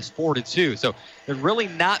offensive glass 4-2. So there's really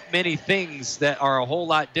not many things that are a whole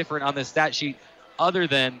lot different on this stat sheet other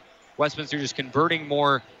than Westminster just converting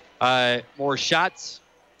more shots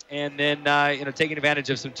and then taking advantage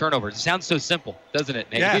of some turnovers. It sounds so simple, doesn't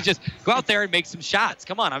it, Nate? Yeah. You just go out there and make some shots.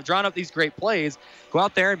 Come on, I've drawn up these great plays. Go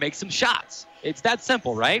out there and make some shots. It's that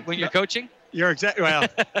simple, right, when you're coaching? You're exactly, well,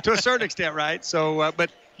 to a certain extent, right? So,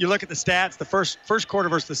 but you look at the stats, the first quarter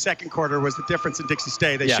versus the second quarter was the difference in Dixie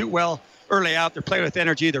State. They shoot well early out. They're playing with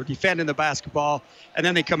energy. They're defending the basketball. And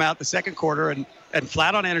then they come out the second quarter and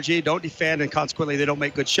flat on energy, don't defend, and consequently they don't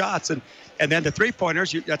make good shots. And then the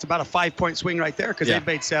three-pointers, that's about a 5-point swing right there because they've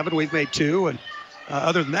made 7, we've made 2. And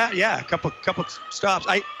other than that, a couple stops.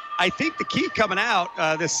 I think the key coming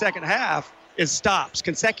out this second half is stops,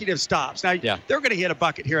 consecutive stops. Now, Yeah. they're going to hit a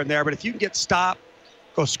bucket here and there, but if you can get stop,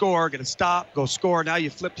 go score, get a stop, go score. Now you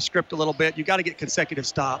flip the script a little bit. You got to get consecutive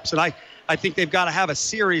stops. And I think they've got to have a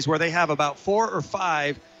series where they have about 4 or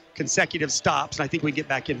 5 consecutive stops, and I think we get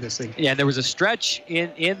back into this thing. Yeah, and there was a stretch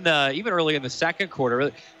in the even early in the second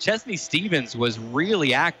quarter. Chesney Stevens was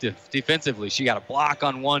really active defensively. She got a block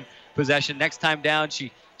on one possession. Next time down,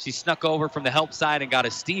 she snuck over from the help side and got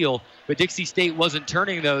a steal. But Dixie State wasn't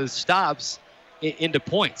turning those stops into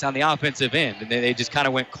points on the offensive end, and they just kind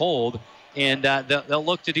of went cold. And they'll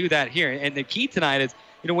look to do that here. And the key tonight is,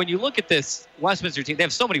 when you look at this Westminster team, they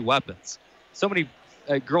have so many weapons, so many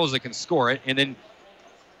girls that can score it. And then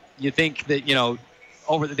you think that,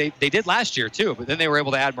 they did last year too, but then they were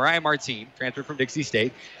able to add Mariah Martine, transferred from Dixie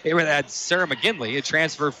State. They were able to add Sarah McGinley, a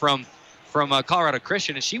transfer from Colorado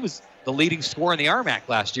Christian, and she was the leading scorer in the RMAC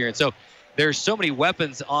last year. And so there's so many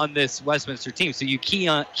weapons on this Westminster team. So you key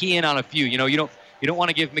in on a few. You don't want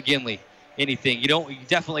to give McGinley anything. You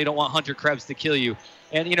definitely don't want Hunter Krebs to kill you.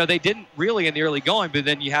 And they didn't really in the early going, but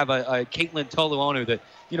then you have a Caitlin Toluonu that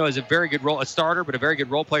is a very good a starter, but a very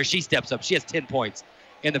good role player. She steps up. She has 10 points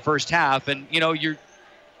in the first half, and you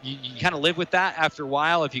kind of live with that after a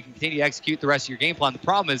while if you can continue to execute the rest of your game plan. The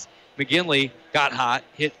problem is McGinley got hot,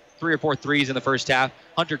 hit 3 or 4 threes in the first half.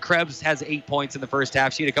 Hunter Krebs has 8 points in the first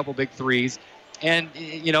half. She had a couple big threes, and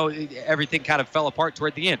everything kind of fell apart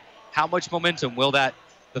toward the end. How much momentum will the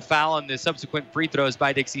foul and the subsequent free throws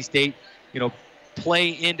by Dixie State, play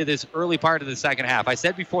into this early part of the second half? I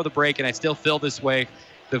said before the break, and I still feel this way,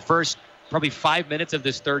 the first probably 5 minutes of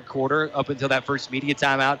this third quarter up until that first media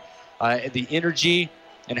timeout, the energy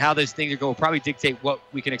and how those things are going will probably dictate what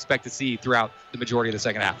we can expect to see throughout the majority of the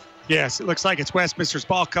second half. Yes, it looks like it's Westminster's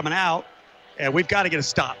ball coming out, and we've got to get a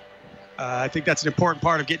stop. I think that's an important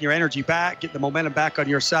part of getting your energy back, getting the momentum back on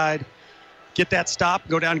your side. Get that stop,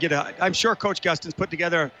 go down and get I'm sure Coach Gustin's put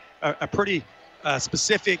together a pretty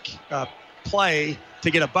specific play to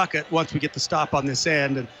get a bucket once we get the stop on this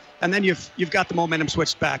end. And then you've got the momentum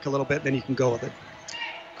switched back a little bit, then you can go with it.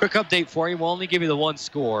 Quick update for you. We'll only give you the one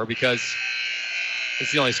score because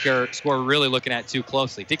it's the only score we're really looking at too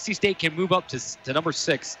closely. Dixie State can move up to number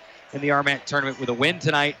 6 in the RMAC tournament with a win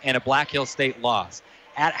tonight and a Black Hill State loss.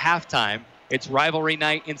 At halftime, it's rivalry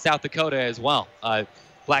night in South Dakota as well.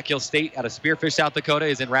 Black Hill State out of Spearfish, South Dakota,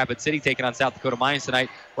 is in Rapid City taking on South Dakota Mines tonight.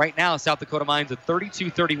 Right now, South Dakota Mines a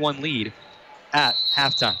 32-31 lead at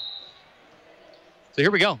halftime. So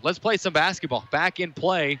here we go. Let's play some basketball. Back in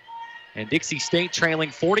play, and Dixie State trailing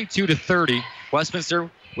 42-30. Westminster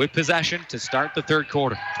with possession to start the third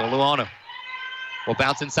quarter. Toluonu will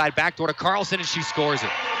bounce inside backdoor to Carlson, and she scores it.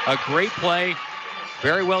 A great play,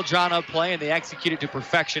 very well drawn up play, and they execute it to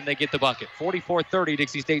perfection. They get the bucket. 44-30,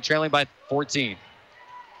 Dixie State trailing by 14.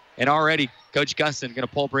 And already, Coach Gustin going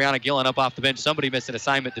to pull Brianna Gillen up off the bench. Somebody missed an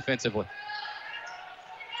assignment defensively.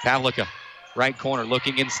 Pavlica, right corner,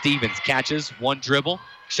 looking in. Stevens catches, one dribble.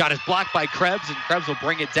 Shot is blocked by Krebs, and Krebs will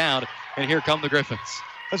bring it down. And here come the Griffins.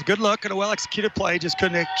 That's a good look and a well-executed play. Just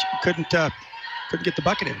couldn't get the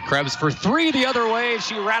bucket in. Krebs for 3 the other way.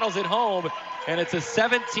 She rattles it home, and it's a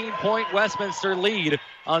 17-point Westminster lead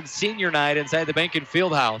on senior night inside the Bankin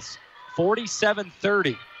Fieldhouse.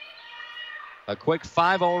 47-30. A quick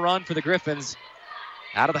 5-0 run for the Griffins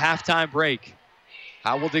out of the halftime break.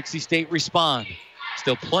 How will Dixie State respond?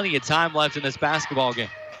 Still plenty of time left in this basketball game.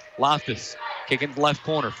 Loftus kicking left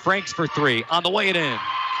corner. Franks for 3 on the way it in.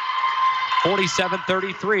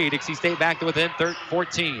 47-33. Dixie State back to within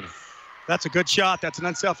 14. That's a good shot. That's an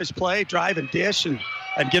unselfish play. Drive and dish and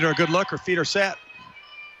get her a good look. Her feet are set.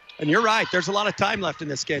 And you're right. There's a lot of time left in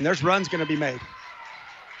this game. There's runs going to be made.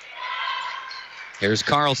 Here's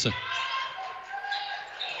Carlson.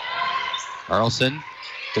 Carlson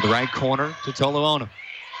to the right corner to Toluonu.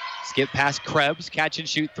 Skip past Krebs. Catch and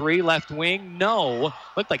shoot 3. Left wing. No.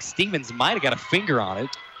 Looked like Stevens might have got a finger on it.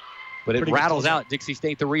 But it rattles out. Dixie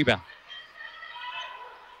State the rebound.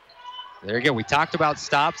 There you go. We talked about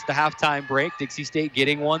stops at the halftime break. Dixie State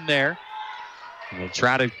getting one there. And we'll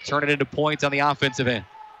try to turn it into points on the offensive end.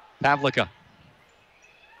 Pavlica.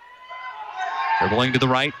 Dribbling to the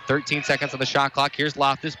right. 13 seconds on the shot clock. Here's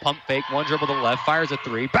Loftus. Pump fake. One dribble to the left. Fires a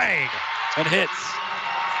 3. Bang! And hits.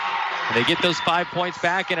 And they get those 5 points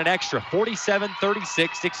back and an extra.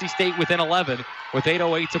 47-36. Dixie State within 11 with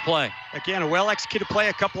 8:08 to play. Again, a well-executed play.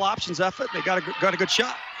 A couple options of it. They got a good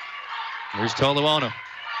shot. Here's Toluonu.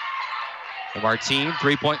 And Martine,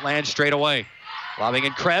 3-point land straight away. Lobbing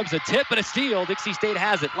in Krebs, a tip and a steal. Dixie State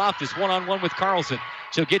has it. Loftus one-on-one with Carlson.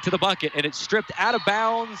 She'll get to the bucket, and it's stripped out of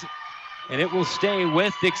bounds, and it will stay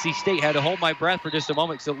with Dixie State. Had to hold my breath for just a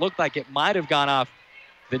moment because it looked like it might have gone off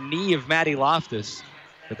the knee of Maddie Loftus.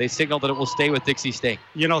 but they signaled that it will stay with Dixie State.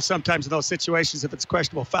 You know, sometimes in those situations, if it's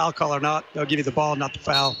questionable foul call or not, they'll give you the ball, not the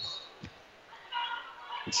foul.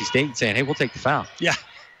 Dixie State saying, hey, we'll take the foul. Yeah.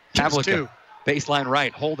 Pavlica, baseline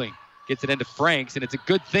right, holding. Gets it into Franks, and it's a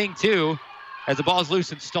good thing, too, as the ball is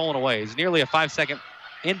loose and stolen away. It's nearly a 5-second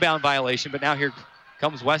inbound violation, but now here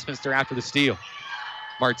comes Westminster after the steal.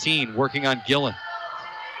 Martine working on Gillen.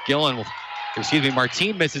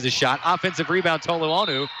 Martine misses a shot. Offensive rebound,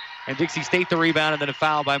 Toluonu, and Dixie State the rebound, and then a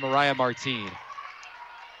foul by Mariah Martine.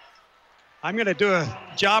 I'm going to do a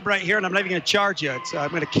job right here, and I'm not even going to charge you.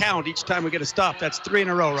 I'm going to count each time we get a stop. That's 3 in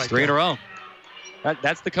a row right there. 3 in a row.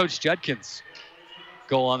 That's the Coach Judkins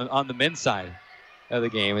goal on the men's side of the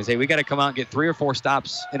game. Is, hey, we got to come out and get 3 or 4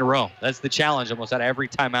 stops in a row. That's the challenge almost out of every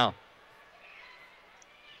timeout.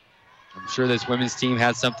 I'm sure this women's team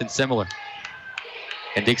has something similar.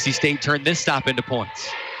 And Dixie State turned this stop into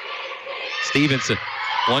points. Stevenson,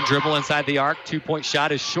 1 dribble inside the arc, 2-point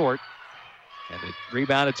shot is short. And the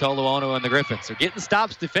rebound to Toluonu and the Griffins. They're getting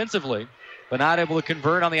stops defensively, but not able to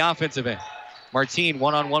convert on the offensive end. Martine,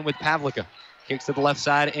 one-on-one with Pavlica. Kicks to the left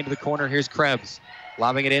side into the corner. Here's Krebs.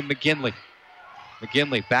 Lobbing it in, McGinley.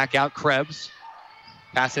 McGinley back out, Krebs.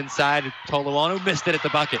 Pass inside, Toluonu missed it at the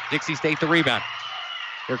bucket. Dixie State the rebound.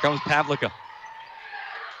 Here comes Pavlica.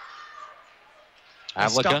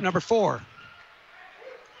 Stop number 4.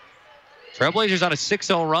 Trailblazers on a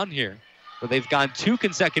 6-0 run here, where they've gone 2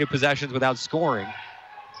 consecutive possessions without scoring.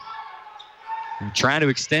 And trying to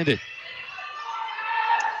extend it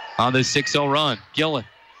on this 6-0 run. Gillen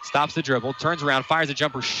stops the dribble, turns around, fires a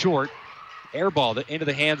jumper short. Airballed into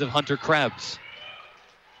the hands of Hunter Krebs.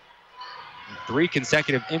 3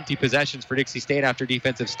 consecutive empty possessions for Dixie State after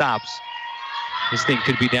defensive stops. This thing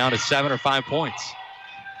could be down to 7 or 5 points.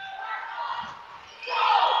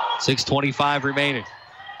 6:25 remaining.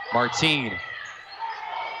 Martine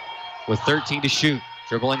with 13 to shoot.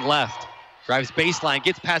 Dribbling left. Drives baseline,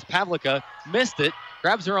 gets past Pavlica, missed it,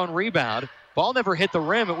 grabs her own rebound. Ball never hit the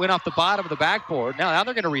rim. It went off the bottom of the backboard. Now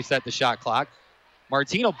they're going to reset the shot clock.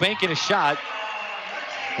 Martine will bank in a shot.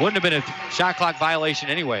 Wouldn't have been a shot clock violation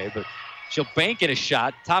anyway, but she'll bank in a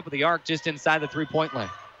shot, top of the arc, just inside the 3-point line.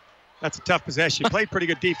 That's a tough possession. Played pretty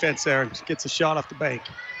good defense there and gets a shot off the bank.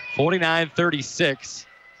 49-36.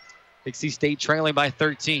 Dixie State trailing by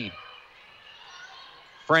 13.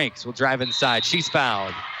 Franks will drive inside. She's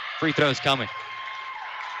fouled. Free throw's coming.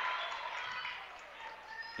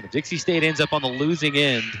 And if Dixie State ends up on the losing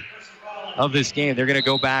end of this game, they're going to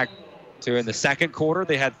go back to in the second quarter.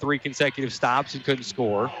 They had 3 consecutive stops and couldn't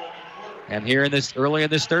score. And here early in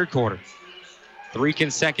this third quarter, 3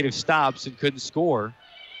 consecutive stops and couldn't score.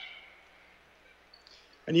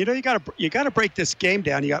 And you know you got to break this game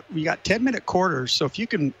down. You got 10-minute quarters. So if you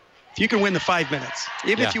can win the 5 minutes,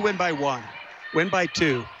 even if you win by 1, win by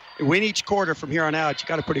 2, and win each quarter from here on out, you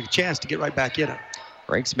got a pretty good chance to get right back in it.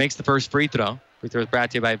 Franks makes the first free throw. Free throw is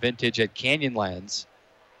brought to you by Vintage at Canyonlands.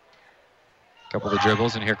 Couple of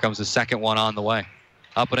dribbles, and here comes the second one on the way.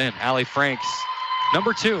 Up and in, Allie Franks,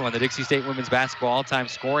 number 2 on the Dixie State women's basketball all-time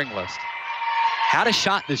scoring list. Had a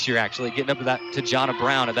shot this year, actually, getting up to Jonna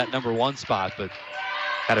Brown at that number 1 spot, but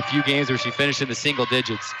had a few games where she finished in the single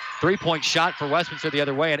digits. 3-point shot for Westminster the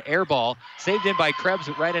other way, an air ball saved in by Krebs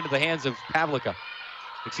right into the hands of Pavlica.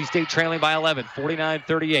 Dixie State trailing by 11,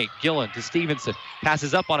 49-38. Gillen to Stevenson,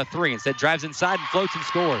 passes up on a 3, instead drives inside and floats and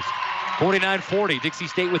scores. 49-40, Dixie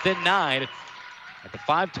State within 9 at the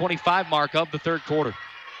 5:25 mark of the third quarter.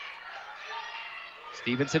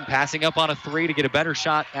 Stevenson passing up on a 3 to get a better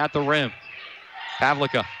shot at the rim.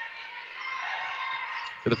 Pavlica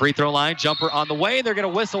to the free throw line, jumper on the way. They're going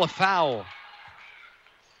to whistle a foul.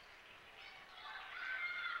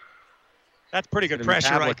 That's pretty good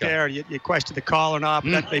pressure right there. You question the call or not.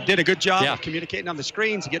 But they did a good job of communicating on the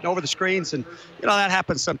screens, getting over the screens. And, you know, that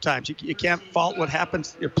happens sometimes. You can't fault what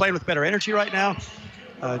happens. You're playing with better energy right now.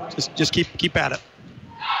 Just keep at it.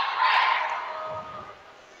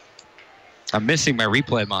 I'm missing my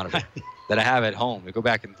replay monitor that I have at home to go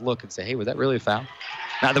back and look and say, hey, was that really a foul?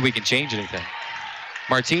 Not that we can change anything.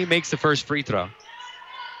 Martine makes the first free throw.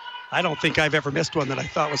 I don't think I've ever missed one that I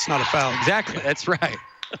thought was not a foul. Exactly. That's right.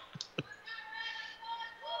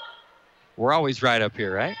 We're always right up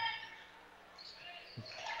here, right?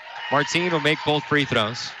 Martine will make both free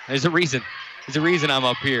throws. There's a reason I'm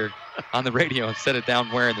up here on the radio instead of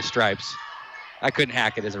down wearing the stripes. I couldn't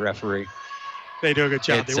hack it as a referee. They do a good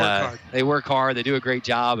job. They work hard. They work hard. They do a great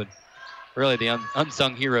job. And really the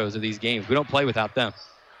unsung heroes of these games. We don't play without them.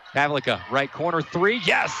 Pavlica, right corner 3.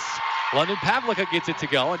 Yes! London Pavlica gets it to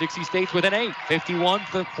go. And Dixie State's within 8.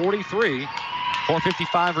 51-43.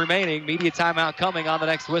 4:55 remaining. Media timeout coming on the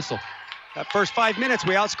next whistle. That first 5 minutes,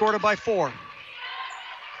 we outscored it by 4.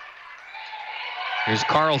 Here's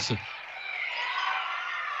Carlson.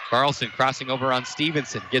 Carlson crossing over on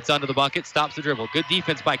Stevenson. Gets under the bucket, stops the dribble. Good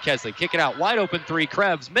defense by Kesley. Kick it out. Wide open three.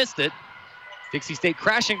 Krebs missed it. Dixie State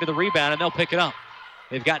crashing to the rebound, and they'll pick it up.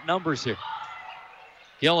 They've got numbers here.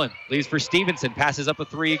 Gillen leaves for Stevenson. Passes up a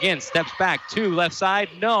three again. Steps back. Two left side.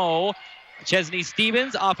 No. Chesney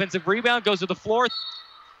Stevens. Offensive rebound. Goes to the floor.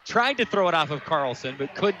 Tried to throw it off of Carlson,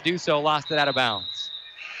 but couldn't do so. Lost it out of bounds.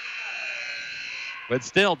 But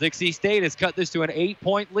still, Dixie State has cut this to an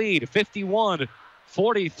 8-point lead. 51-43.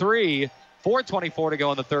 4:24 to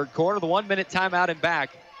go in the third quarter. The 1-minute timeout and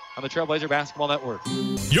back on the Trailblazer Basketball Network.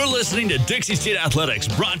 You're listening to Dixie State Athletics,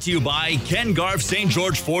 brought to you by Ken Garff St.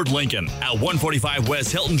 George Ford Lincoln at 145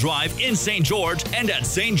 West Hilton Drive in St. George and at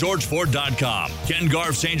stgeorgeford.com. Ken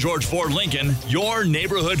Garff St. George Ford Lincoln, your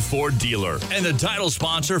neighborhood Ford dealer, and the title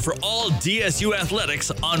sponsor for all DSU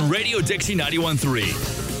athletics on Radio Dixie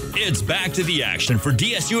 91.3. It's back to the action for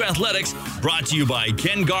DSU Athletics, brought to you by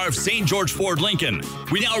Ken Garff St. George Ford Lincoln.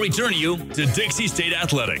 We now return you to Dixie State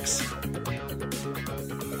Athletics.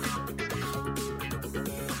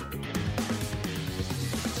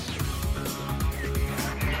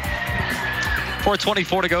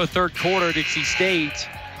 4:24 to go, third quarter. Dixie State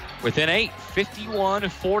within 8,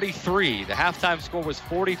 51-43. The halftime score was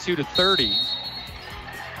 42-30.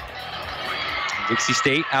 Dixie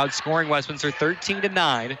State outscoring Westminster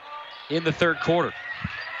 13-9 in the third quarter.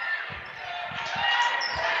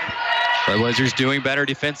 Trailblazers doing better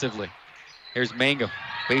defensively. Here's Mangum,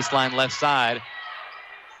 baseline left side.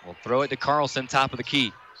 We'll throw it to Carlson, top of the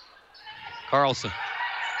key. Carlson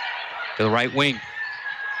to the right wing.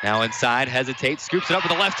 Now inside, hesitates, scoops it up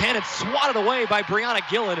with the left hand and swatted away by Brianna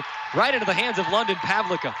Gillen right into the hands of London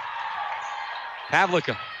Pavlica.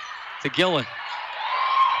 Pavlica to Gillen.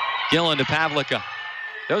 Gillen to Pavlica.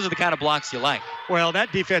 Those are the kind of blocks you like. Well, that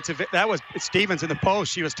was Stevens in the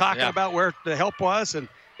post. She was talking about where the help was, and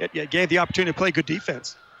it gave the opportunity to play good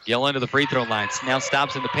defense. Gillen to the free throw line. Now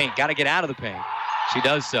stops in the paint. Got to get out of the paint. She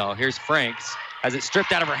does so. Here's Franks. Has it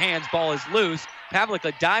stripped out of her hands. Ball is loose.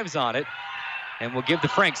 Pavlica dives on it. And we'll give the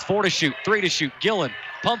Franks 4 to shoot, 3 to shoot. Gillen,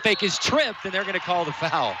 pump fake is tripped, and they're going to call the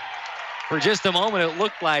foul. For just a moment, it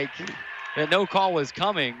looked like that no call was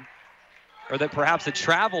coming, or that perhaps a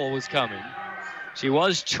travel was coming. She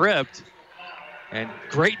was tripped. And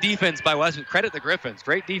great defense by Westminster. Credit the Griffins.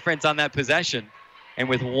 Great defense on that possession. And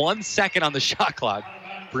with 1 second on the shot clock,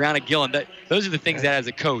 Brianna Gillen, those are the things that as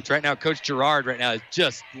a coach. Right now, Coach Gerard right now is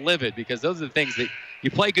just livid, because those are the things that you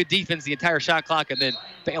play good defense the entire shot clock and then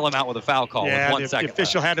bail them out with a foul call with 1 second. The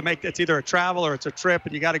official had to make, it's either a travel or it's a trip,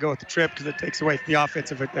 and you got to go with the trip because it takes away the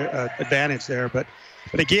offensive advantage there. But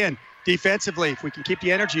again, defensively, if we can keep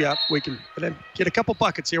the energy up, we can then get a couple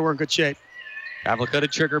buckets here. We're in good shape. Pavlica to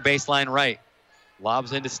trigger baseline right.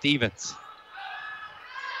 Lobs into Stevens.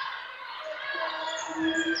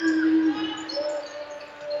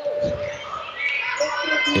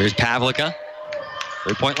 Here's Pavlica.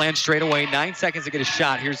 Three-point land straight away. 9 seconds to get a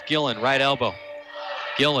shot. Here's Gillen, right elbow.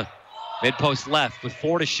 Gillen, mid-post left with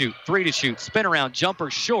 4 to shoot, 3 to shoot. Spin around, jumper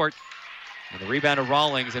short. And the rebound of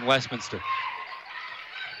Rawlings in Westminster.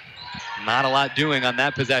 Not a lot doing on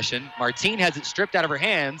that possession. Martine has it stripped out of her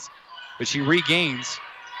hands, but she regains.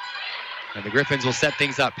 And the Griffins will set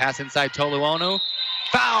things up. Pass inside Toluono.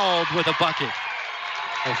 Fouled with a bucket.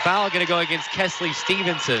 A foul going to go against Kesley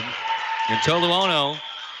Stevenson. And Toluono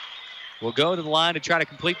will go to the line to try to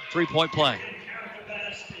complete the three-point play.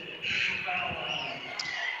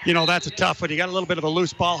 You know, that's a tough one. You got a little bit of a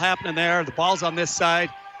loose ball happening there. The ball's on this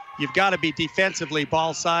side. You've got to be defensively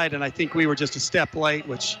ball side, and I think we were just a step late,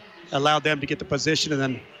 which allowed them to get the position and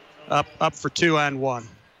then up for 2 and 1.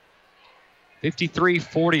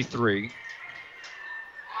 53-43.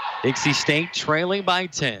 Dixie State trailing by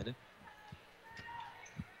 10.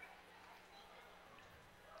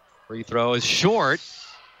 Free throw is short,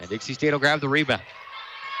 and Dixie State will grab the rebound.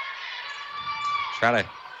 Try to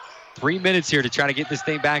 3 minutes here to try to get this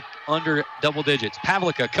thing back under double digits.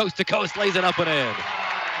 Pavlica, coast to coast, lays it up and in.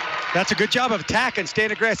 That's a good job of attacking,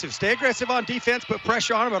 staying aggressive. Stay aggressive on defense, put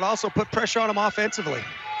pressure on them, but also put pressure on them offensively.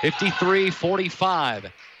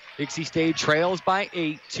 53-45. Dixie State trails by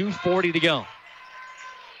 8, 2:40 to go.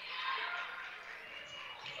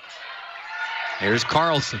 Here's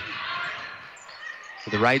Carlson. To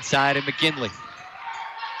the right side of McGinley.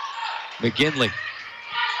 McGinley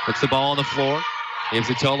puts the ball on the floor. Gives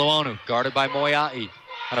it to Toluono, guarded by Moiai.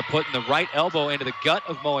 Kind of putting the right elbow into the gut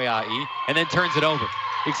of Moiai, and then turns it over.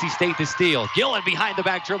 Dixie State to steal. Gillen behind the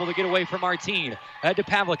back dribble to get away from Martine. Head to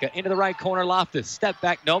Pavlica, into the right corner, Loftus. Step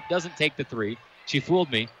back, nope, doesn't take the three. She fooled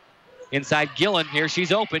me. Inside Gillen, here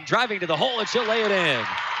she's open, driving to the hole, and she'll lay it in.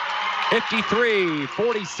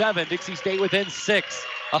 53-47, Dixie State within 6.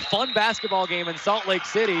 A fun basketball game in Salt Lake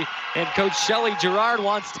City, and Coach Shelley Gerard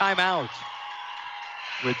wants timeout.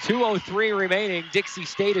 With 2:03 remaining, Dixie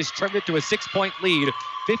State has trimmed it to a 6-point lead,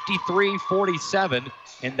 53-47,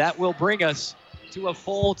 and that will bring us to a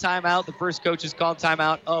full timeout. The first coach's called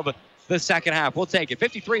timeout of the second half. We'll take it.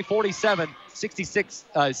 53-47,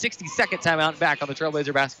 60-second timeout back on the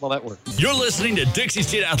Trailblazer Basketball Network. You're listening to Dixie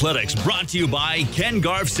State Athletics, brought to you by Ken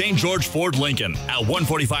Garff St. George Ford Lincoln at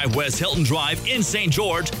 145 West Hilton Drive in St.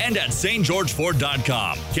 George and at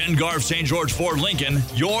stgeorgeford.com. Ken Garff St. George Ford Lincoln,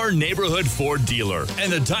 your neighborhood Ford dealer,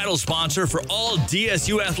 and the title sponsor for all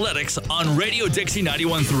DSU athletics on Radio Dixie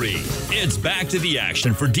 91.3. It's back to the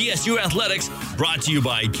action for DSU Athletics, brought to you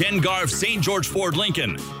by Ken Garff St. George Ford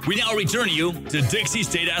Lincoln. We now return you to Dixie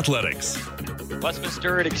State Athletics.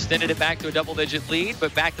 Westminster had extended it back to a double-digit lead,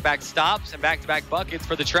 but back-to-back stops and back-to-back buckets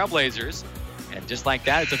for the Trailblazers. And just like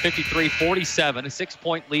that, it's a 53-47, a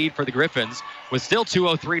 6-point lead for the Griffins with still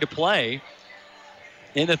 2:03 to play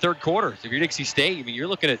in the third quarter. So if you're Dixie State, I mean, you're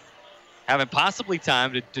looking at having possibly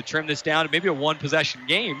time to trim this down to maybe a one-possession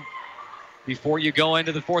game before you go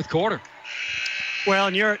into the fourth quarter. Well,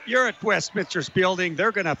 and you're at Westminster's building.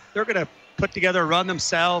 They're gonna put together a run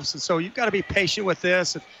themselves, and so you've got to be patient with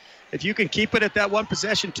this. If you can keep it at that one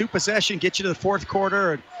possession, two possession, get you to the fourth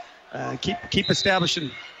quarter, and keep establishing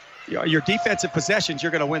your defensive possessions,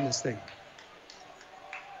 you're going to win this thing.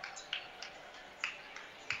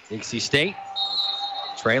 Dixie State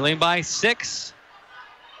trailing by 6,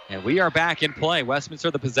 and we are back in play. Westminster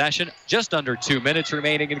the possession, just under 2 minutes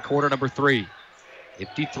remaining in quarter number 3.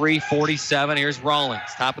 53-47. Here's Rawlings,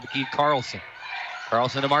 top of the key, Carlson.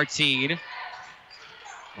 Carlson to Martine.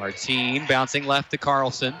 Martine bouncing left to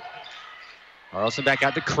Carlson. Carlson back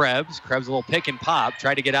out to Krebs. Krebs a little pick and pop.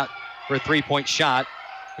 Tried to get out for a three-point shot,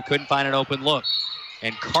 but couldn't find an open look.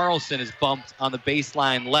 And Carlson is bumped on the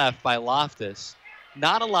baseline left by Loftus.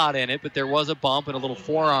 Not a lot in it, but there was a bump and a little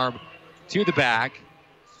forearm to the back.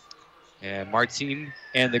 And Martine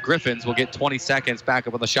and the Griffins will get 20 seconds back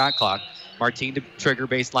up on the shot clock. Martine to trigger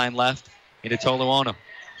baseline left into Toluono.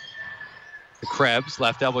 The Krebs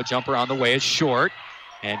left elbow jumper on the way is short.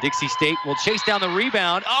 And Dixie State will chase down the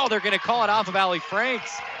rebound. Oh, they're going to call it off of Allie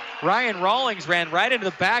Franks. Ryan Rawlings ran right into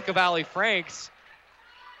the back of Allie Franks.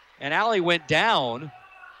 And Allie went down.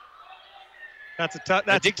 That's a tough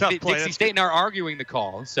play. Dixie State are arguing the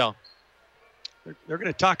call. So they're going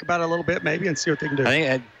to talk about it a little bit maybe and see what they can do.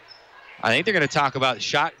 I think they're going to talk about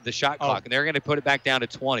the shot clock, and they're going to put it back down to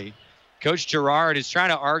 20. Coach Gerard is trying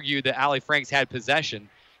to argue that Allie Franks had possession.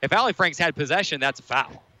 If Allie Franks had possession, that's a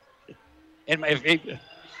foul. And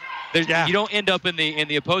you don't end up in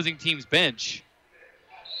the opposing team's bench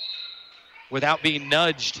without being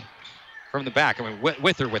nudged from the back. I mean,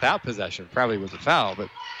 with or without possession, probably was a foul, but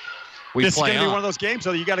this is going to be one of those games,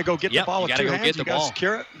 though. You got to go get the ball with two hands. You got to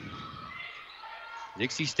secure it.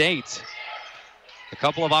 Dixie State, a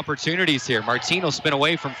couple of opportunities here. Martine will spin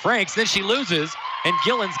away from Franks, then she loses, and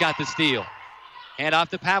Gillen's got the steal. Hand off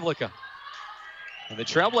to Pavlica. And the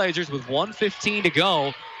Trailblazers, with 1:15 to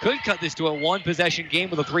go, could cut this to a one-possession game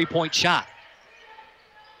with a three-point shot.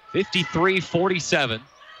 53-47.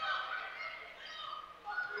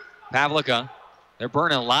 Pavlica, they're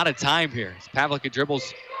burning a lot of time here. As Pavlica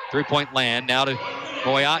dribbles three-point land. Now to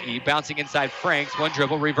Moyai, bouncing inside Franks. One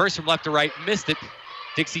dribble, reverse from left to right, missed it.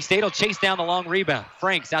 Dixie State will chase down the long rebound.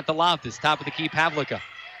 Franks out to Loftus, top of the key, Pavlica.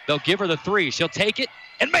 They'll give her the three. She'll take it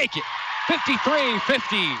and make it.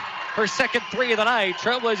 53-50. Her second three of the night.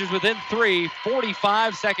 Trailblazers within 3,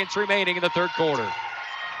 45 seconds remaining in the third quarter.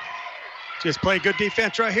 Just play good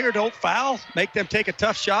defense right here. Don't foul. Make them take a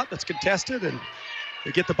tough shot that's contested, and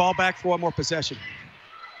they get the ball back for one more possession.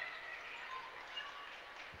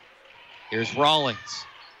 Here's Rawlings.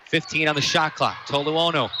 15 on the shot clock.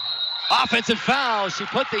 Toluono. Offensive foul. She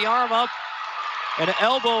put the arm up and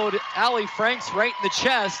elbowed Allie Franks right in the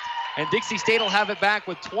chest. And Dixie State will have it back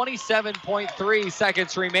with 27.3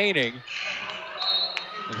 seconds remaining.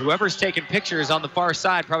 And whoever's taking pictures on the far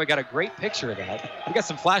side probably got a great picture of that. We got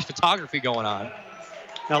some flash photography going on.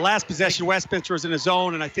 Now, last possession, Westminster was in a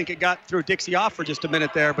zone, and I think it got through Dixie off for just a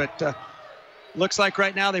minute there. But looks like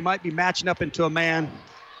right now they might be matching up into a man.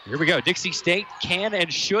 Here we go. Dixie State can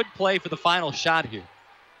and should play for the final shot here.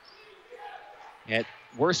 At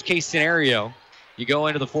worst case scenario, you go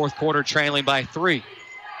into the fourth quarter trailing by 3.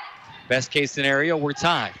 Best case scenario, we're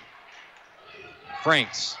tied.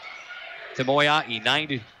 Franks to Moyai, 9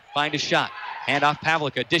 to find a shot. Hand off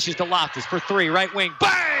Pavlica, dishes to Loftus for 3, right wing,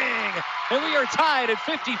 bang! And we are tied at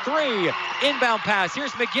 53. Inbound pass,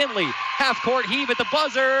 here's McGinley. Half court heave at the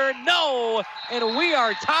buzzer, no! And we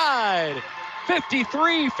are tied.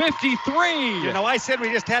 53-53. You know, I said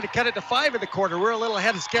we just had to cut it to 5 in the quarter. We're a little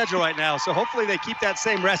ahead of schedule right now, so hopefully they keep that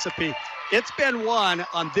same recipe. It's been won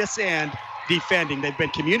on this end defending. They've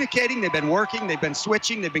been communicating, they've been working, they've been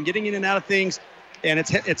switching, they've been getting in and out of things, and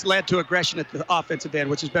it's led to aggression at the offensive end,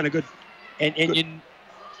 which has been a good. And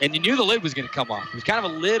you knew the lid was going to come off. It was kind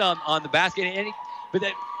of a lid on the basket, but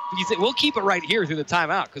that you said we'll keep it right here through the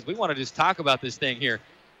timeout because we want to just talk about this thing here.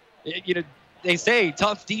 You know, they say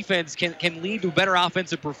tough defense can lead to better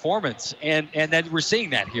offensive performance, and that we're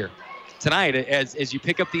seeing that here tonight as you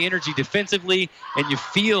pick up the energy defensively and you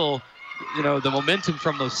feel, you know, the momentum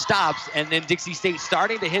from those stops, and then Dixie State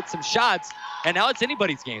starting to hit some shots, and now it's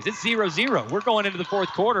anybody's game. It's 0-0. We're going into the fourth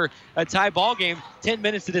quarter, a tie ball game, 10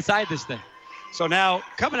 minutes to decide this thing. So now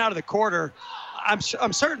coming out of the quarter, I'm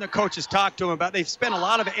certain the coaches talked to them about they've spent a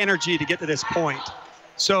lot of energy to get to this point.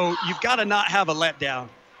 So you've got to not have a letdown.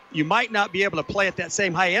 You might not be able to play at that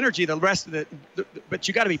same high energy the rest of but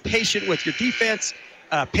you got to be patient with your defense,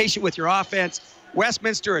 patient with your offense.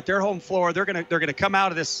 Westminster at their home floor, they're gonna come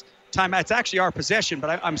out of this time. It's actually our possession,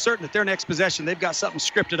 but I'm certain that their next possession, they've got something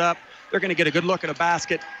scripted up. They're going to get a good look at a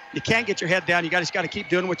basket. You can't get your head down. You just got to keep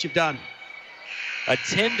doing what you've done. A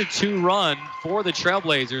 10-2 run for the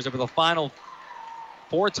Trailblazers over the final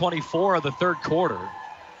 4:24 of the third quarter.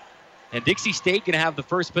 And Dixie State going to have the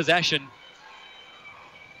first possession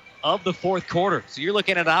of the fourth quarter. So you're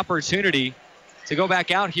looking at an opportunity to go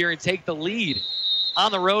back out here and take the lead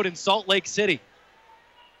on the road in Salt Lake City.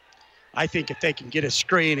 I think if they can get a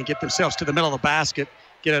screen and get themselves to the middle of the basket,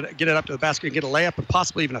 get it up to the basket and get a layup and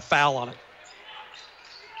possibly even a foul on it.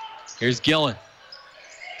 Here's Gillen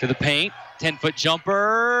to the paint. 10-foot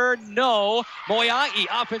jumper, no. Moyai,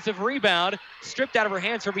 offensive rebound, stripped out of her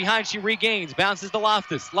hands from behind. She regains, bounces to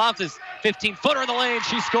Loftus. Loftus, 15-footer in the lane,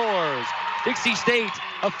 she scores. Dixie State,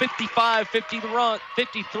 a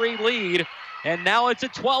 55-53 lead, and now it's a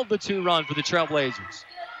 12-2 run for the Trailblazers.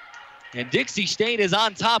 And Dixie State is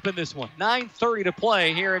on top in this one. 9:30 to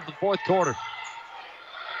play here in the fourth quarter.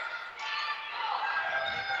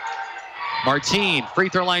 Martine, free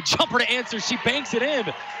throw line jumper to answer. She banks it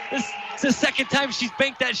in. This is the second time she's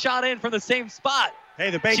banked that shot in from the same spot. Hey,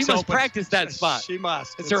 the bank's She must open. practice that spot. She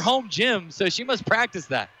must. It's her home gym, so she must practice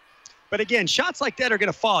that. But again, shots like that are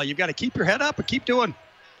going to fall. You've got to keep your head up and keep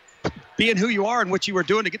being who you are and what you were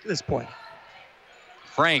doing to get to this point.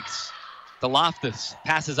 Franks, the Loftus,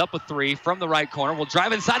 passes up a three from the right corner. Will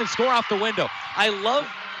drive inside and score off the window. I love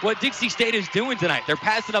what Dixie State is doing tonight. They're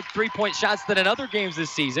passing up three-point shots that in other games this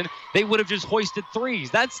season, they would have just hoisted threes.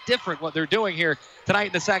 That's different what they're doing here tonight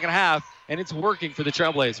in the second half, and it's working for the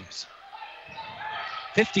Trailblazers.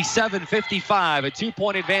 57-55, a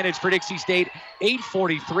two-point advantage for Dixie State.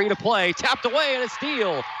 8:43 to play. Tapped away and a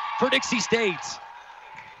steal for Dixie State.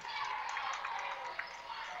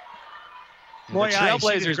 Boy, the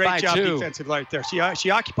Trailblazers did a great by job 2. defensively right there. She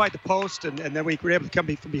occupied the post, and then we were able to come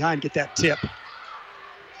from behind and get that tip.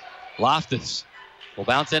 Loftus will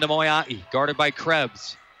bounce into Moyai, guarded by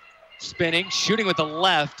Krebs. Spinning, shooting with the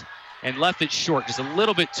left, and left it short, just a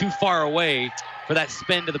little bit too far away for that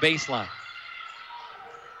spin to the baseline.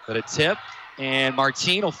 But a tip, and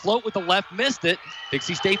Martine will float with the left, missed it.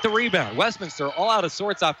 Dixie State the rebound. Westminster all out of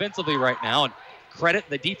sorts offensively right now, and credit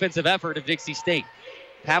the defensive effort of Dixie State.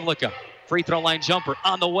 Pavlica, free throw line jumper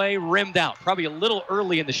on the way, rimmed out. Probably a little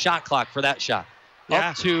early in the shot clock for that shot. Yeah.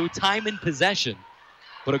 Up to time in possession,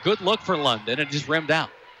 but a good look for London, and just rimmed out.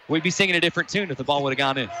 We'd be singing a different tune if the ball would have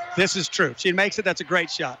gone in. This is true. If she makes it, that's a great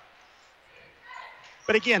shot.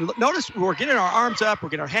 But again, notice we're getting our arms up, we're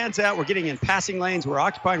getting our hands out, we're getting in passing lanes, we're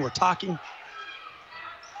occupying, we're talking.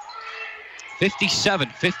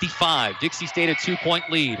 57-55, Dixie State a two-point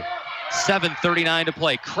lead. 7:39 to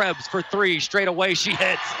play. Krebs for three, straight away she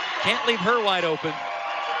hits. Can't leave her wide open.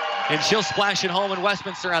 And she'll splash it home, and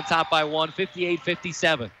Westminster on top by 1,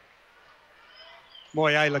 58-57.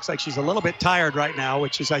 Moyai looks like she's a little bit tired right now,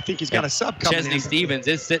 which is, I think he's got a sub coming in. Chesney Stevens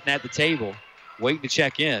is sitting at the table, waiting to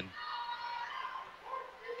check in.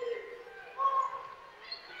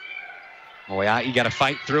 Moyai, you got to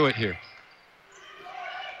fight through it here.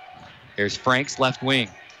 Here's Franks, left wing.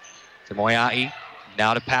 To Moyai.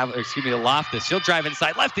 Now to Loftus. She'll drive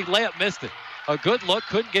inside. Lefty layup, missed it. A good look,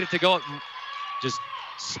 couldn't get it to go. Just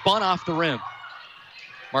spun off the rim.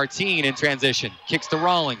 Martine in transition. Kicks to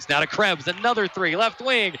Rawlings. Now to Krebs. Another three. Left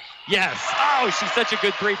wing. Yes. Oh, she's such a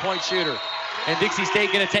good three-point shooter. And Dixie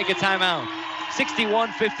State going to take a timeout.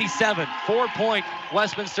 61-57. 4-point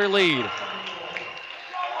Westminster lead.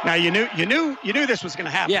 Now you knew this was going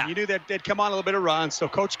to happen. Yeah. You knew that they'd come on a little bit of run. So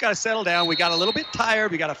coach got to settle down. We got a little bit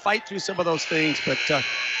tired. We got to fight through some of those things. But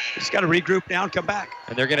Just got to regroup now and come back.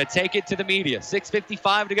 And they're going to take it to the media.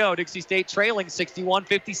 6:55 to go. Dixie State trailing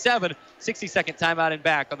 61-57. 60-second timeout and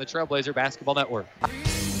back on the Trailblazer Basketball Network.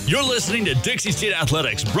 You're listening to Dixie State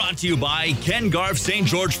Athletics, brought to you by Ken Garff St.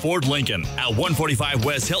 George Ford Lincoln at 145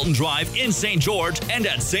 West Hilton Drive in St. George and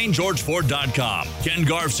at stgeorgeford.com. Ken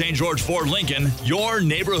Garff St. George Ford Lincoln, your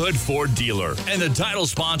neighborhood Ford dealer, and the title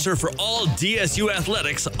sponsor for all DSU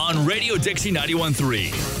athletics on Radio Dixie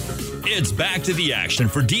 91.3. It's back to the action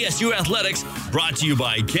for DSU Athletics, brought to you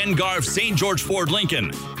by Ken Garff St. George Ford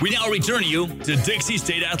Lincoln. We now return you to Dixie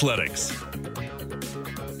State Athletics.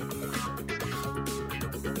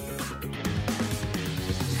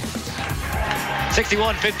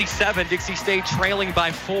 61-57, Dixie State trailing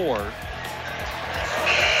by 4.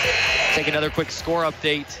 Take another quick score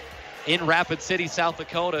update in Rapid City, South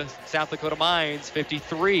Dakota. South Dakota Mines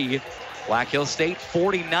 53, Black Hill State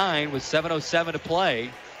 49 with 7:07 to play.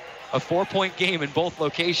 A 4-point game in both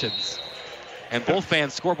locations. And both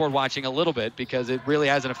fans scoreboard watching a little bit because it really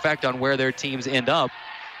has an effect on where their teams end up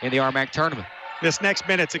in the RMAC tournament. This next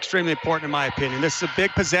minute's extremely important in my opinion. This is a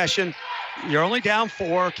big possession. You're only down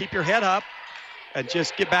 4. Keep your head up and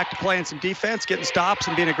just get back to playing some defense, getting stops,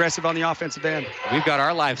 and being aggressive on the offensive end. We've got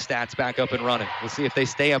our live stats back up and running. We'll see if they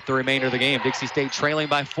stay up the remainder of the game. Dixie State trailing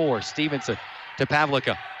by 4. Stevenson to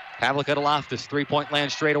Pavlica. Pavlica to Loftus. 3-point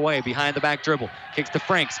land straight away. Behind the back dribble. Kicks to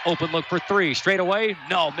Franks. Open look for 3. Straight away.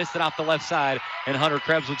 No. Missed it off the left side. And Hunter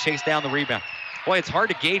Krebs will chase down the rebound. Boy, it's hard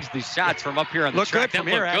to gauge these shots from up here on the track. Look good from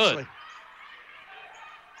here, actually.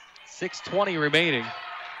 6:20 remaining.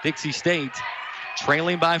 Dixie State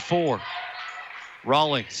trailing by 4.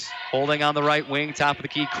 Rawlings holding on the right wing, top of the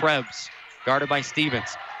key. Krebs guarded by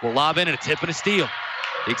Stevens. Will lob in and a tip and a steal.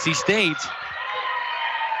 Dixie State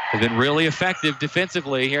has been really effective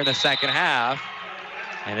defensively here in the second half.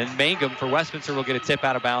 And then Mangum for Westminster will get a tip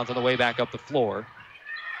out of bounds on the way back up the floor.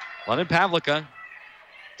 London Pavlica,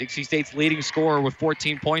 Dixie State's leading scorer with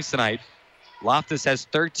 14 points tonight. Loftus has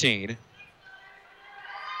 13.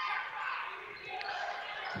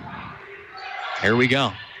 Here we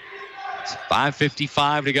go. It's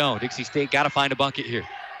 5:55 to go. Dixie State got to find a bucket here.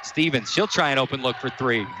 Stevens, she'll try an open look for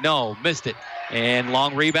 3. No, missed it. And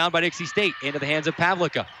long rebound by Dixie State into the hands of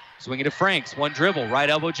Pavlica. Swinging to Franks. One dribble, right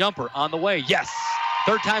elbow jumper on the way. Yes!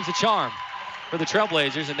 Third time's a charm for the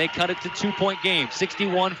Trailblazers, and they cut it to 2-point game.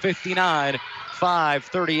 61-59,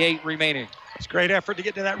 5:38 remaining. It's a great effort to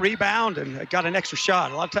get to that rebound and got an extra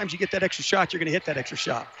shot. A lot of times you get that extra shot, you're going to hit that extra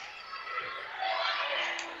shot.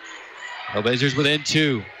 Trailblazers within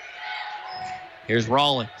 2. Here's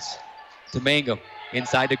Rawlings to Mangum.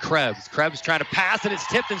 Inside to Krebs. Krebs trying to pass, and it's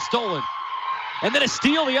tipped and stolen. And then a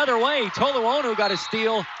steal the other way. Toluonu got a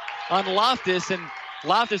steal on Loftus, and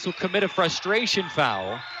Loftus will commit a frustration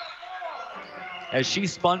foul as she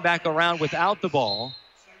spun back around without the ball.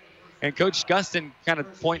 And Coach Gustin kind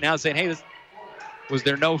of pointing out, saying, hey, was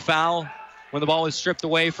there no foul when the ball was stripped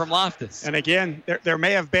away from Loftus? And again, there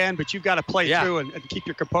may have been, but you've got to play through and keep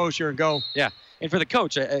your composure and go. Yeah. And for the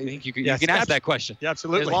coach, I think you can ask that question. Yeah,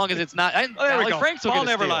 absolutely. As long as it's not. And there we go. Franks will ball get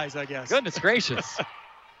a never steal. lies, I guess. Goodness gracious.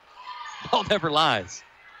 Ball never lies.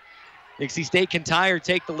 Dixie State can tie or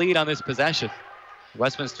take the lead on this possession.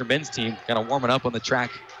 Westminster men's team kind of warming up on the track.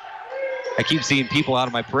 I keep seeing people out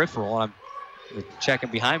of my peripheral, and I'm checking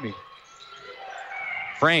behind me.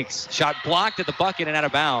 Franks, shot blocked at the bucket and out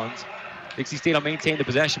of bounds. Dixie State will maintain the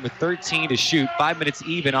possession with 13 to shoot. 5 minutes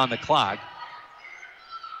even on the clock.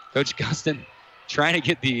 Coach Gustin trying to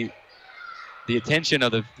get the attention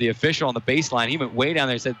of the official on the baseline. He went way down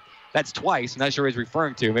there and said, that's twice. I'm not sure what he's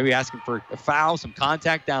referring to. Maybe asking for a foul, some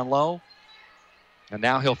contact down low. And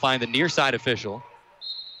now he'll find the near side official.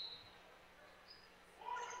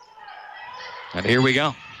 And here we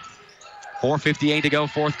go. 4:58 to go,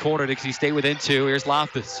 fourth quarter. Dixie State within 2. Here's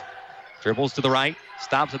Loftus. Dribbles to the right,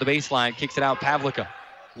 stops at the baseline, kicks it out. Pavlica.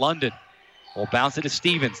 London will bounce it to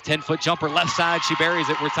Stevens. 10-foot jumper left side. She buries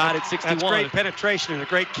it. We're tied at 61. That's great penetration and a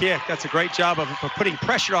great kick. That's a great job of putting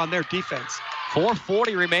pressure on their defense.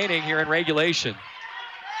 4:40 remaining here in regulation.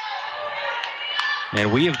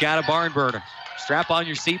 And we have got a barn burner. Strap on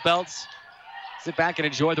your seatbelts. Sit back and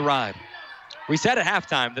enjoy the ride. We said at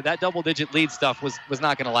halftime that double-digit lead stuff was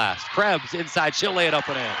not going to last. Krebs inside. She'll lay it up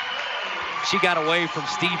and in. She got away from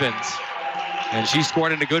Stevens. And she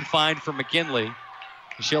scored in a good find from McKinley.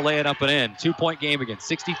 She'll lay it up and in. 2-point game again.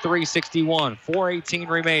 63-61. 4:18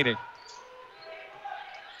 remaining.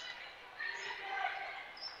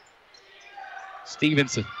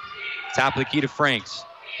 Stevenson. Top of the key to Franks.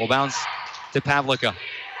 Will bounce to Pavlica.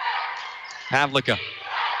 Pavlica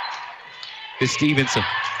to Stevenson.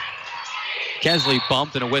 Kesley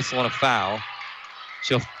bumped and a whistle and a foul.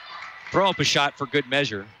 She'll throw up a shot for good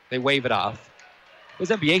measure. They wave it off. It was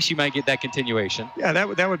NBA, she might get that continuation. Yeah,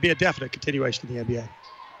 that would be a definite continuation in the NBA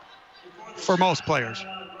for most players.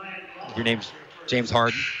 Your name's James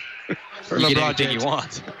Harden. Or You get LeBron anything James. you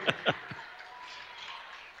want.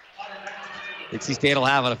 Dixie State will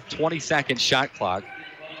have a 20-second shot clock.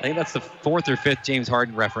 I think that's the 4th or 5th James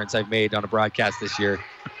Harden reference I've made on a broadcast this year.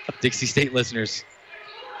 Dixie State listeners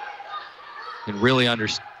can really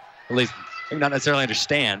understand, at least maybe not necessarily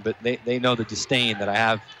understand, but they know the disdain that I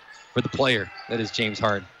have for the player that is James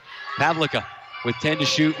Harden. Pavlica with 10 to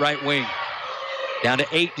shoot, right wing. Down to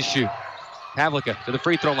 8 to shoot. Pavlica to the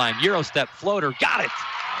free throw line. Euro step, floater, got it.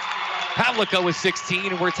 Pavlica with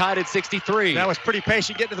 16, and we're tied at 63. That was pretty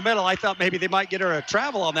patient getting to the middle. I thought maybe they might get her a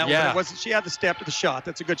travel on that one, but it wasn't. She had the step to the shot.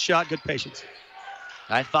 That's a good shot, good patience.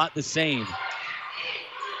 I thought the same.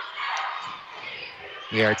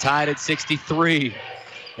 We are tied at 63,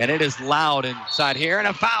 and it is loud inside here, and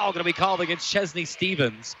a foul going to be called against Chesney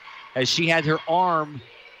Stevens as she had her arm,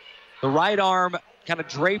 the right arm, kind of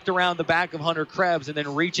draped around the back of Hunter Krebs and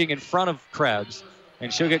then reaching in front of Krebs.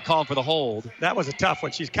 And she'll get called for the hold. That was a tough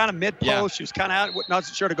one. She's kind of mid-post. Yeah. She was kind of out, not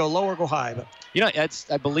sure to go low or go high. But you know,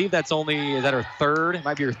 I believe that's only, is that her third? It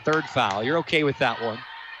might be her third foul. You're okay with that one.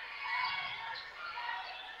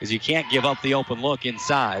 Because you can't give up the open look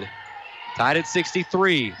inside. Tied at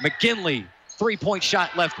 63. McKinley, three-point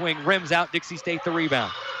shot left wing, rims out. Dixie State the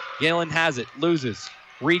rebound. Gillen has it, loses,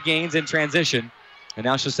 regains in transition, and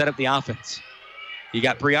now she'll set up the offense. You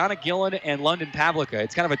got Brianna Gillen and London Pavlica.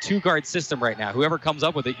 It's kind of a two-guard system right now. Whoever comes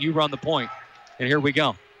up with it, you run the point. And here we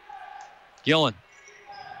go. Gillen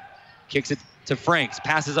kicks it to Franks.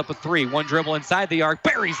 Passes up a three. One dribble inside the arc.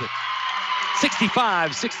 Buries it.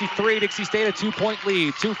 65-63. Dixie State a 2-point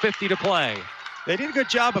lead. 2:50 to play. They did a good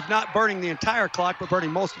job of not burning the entire clock, but burning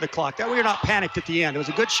most of the clock. That way you're not panicked at the end. It was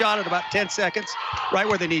a good shot at about 10 seconds, right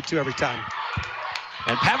where they need to every time.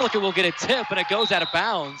 And Pavlica will get a tip, and it goes out of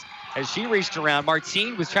bounds. As she reached around,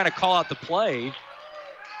 Martine was trying to call out the play,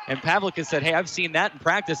 and Pavlica said, hey, I've seen that in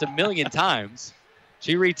practice a million times.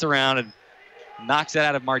 She reaches around and knocks it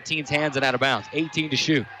out of Martine's hands and out of bounds. 18 to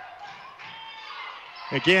shoot.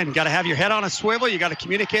 Again, got to have your head on a swivel. You got to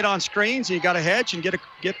communicate on screens. You got to hedge and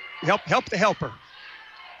help the helper.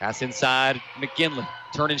 Pass inside, McGinley.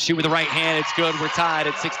 Turn and shoot with the right hand. It's good. We're tied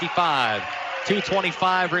at 65.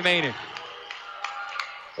 2:25 remaining.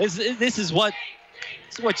 This is what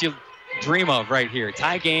you dream of right here.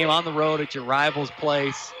 Tie game on the road at your rival's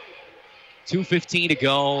place. 2:15 to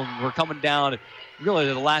go. We're coming down really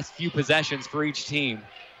to the last few possessions for each team.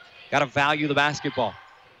 Got to value the basketball.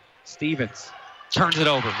 Stevens turns it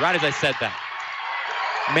over right as I said that.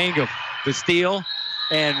 Mangum, the steal,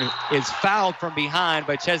 and is fouled from behind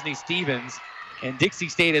by Chesney Stevens. And Dixie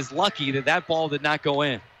State is lucky that ball did not go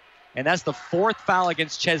in. And that's the fourth foul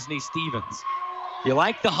against Chesney Stevens. You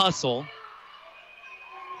like the hustle,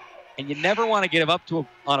 and you never want to give up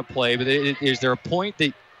on a play, but is there a point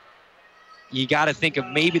that you got to think of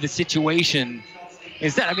maybe the situation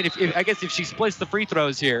is that? I mean, I guess if she splits the free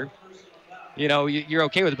throws here, you know, you're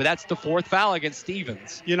okay with it, but that's the fourth foul against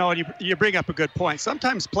Stevens. You know, and you bring up a good point.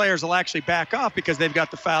 Sometimes players will actually back off because they've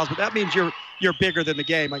got the fouls, but that means you're bigger than the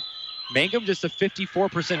game. Mangum, just a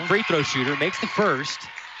 54% free throw shooter, makes the first.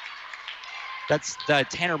 That's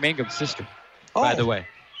Tanner Mangum's sister, by the way.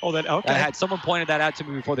 Oh, that okay. Someone pointed that out to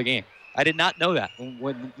me before the game. I did not know that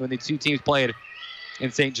when the two teams played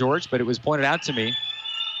in St. George, but it was pointed out to me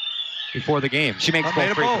before the game. She makes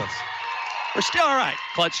both free throws. We're still all right.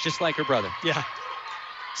 Clutch just like her brother. Yeah.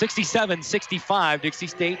 67-65, Dixie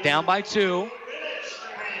State down by 2.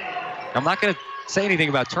 I'm not going to say anything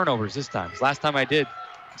about turnovers this time. Last time I did,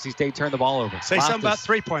 Dixie State turned the ball over. Say something about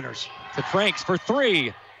three-pointers. To Franks for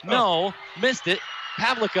 3. No, missed it.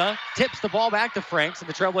 Pavlica tips the ball back to Franks, and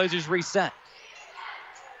the Trailblazers reset.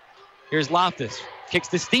 Here's Loftus. Kicks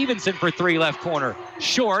to Stevenson for 3, left corner.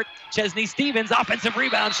 Short. Chesney Stevens, offensive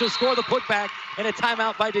rebound. She'll score the putback, and a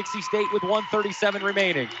timeout by Dixie State with 1:37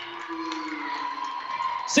 remaining.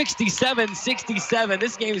 67-67.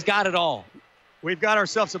 This game's got it all. We've got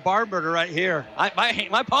ourselves a barn burner right here.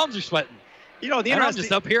 My palms are sweating. You know, I'm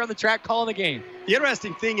just up here on the track calling the game. The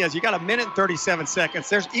interesting thing is you got 1 minute and 37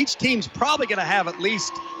 seconds. Each team's probably going to have at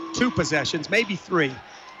least 2 possessions, maybe 3.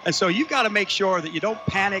 And so you've got to make sure that you don't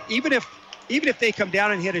panic. Even if they come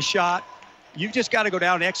down and hit a shot, you've just got to go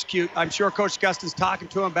down and execute. I'm sure Coach Gustin's talking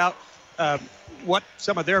to them about what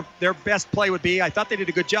some of their best play would be. I thought they did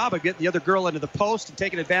a good job of getting the other girl into the post and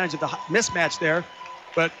taking advantage of the mismatch there.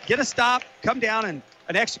 But get a stop, come down and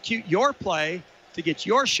execute your play to get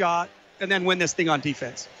your shot, and then win this thing on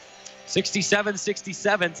defense.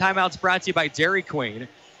 67-67. Timeouts brought to you by Dairy Queen.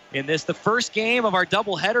 in this, the first game of our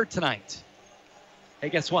doubleheader tonight. Hey,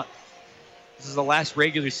 guess what? This is the last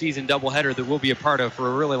regular season doubleheader that we'll be a part of for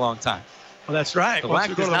a really long time. Well, that's right. The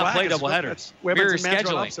WAC does not play doubleheaders. Mirror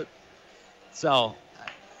scheduling. So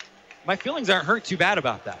my feelings aren't hurt too bad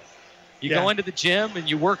about that. You go into the gym and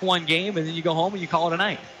you work one game, and then you go home and you call it a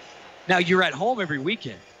night. Now, you're at home every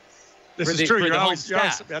weekend. This is true. You're always,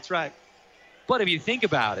 that's right. But if you think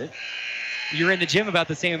about it, you're in the gym about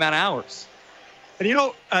the same amount of hours. And, you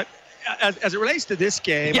know, as it relates to this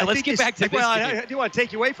game, yeah, let's get back to this game. I do want to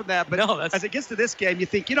take you away from that, but as it gets to this game, you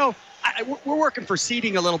think, you know, we're working for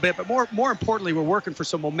seeding a little bit, but more importantly, we're working for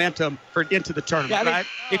some momentum into the tournament, right?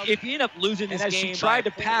 If you end up losing this game, she tried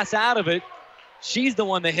to pass out of it, she's the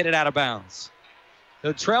one that hit it out of bounds.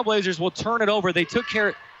 The Trailblazers will turn it over. They took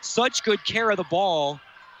such good care of the ball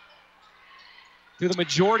through the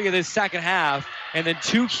majority of this second half, and then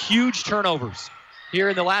 2 huge turnovers here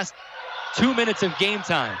in the last 2 minutes of game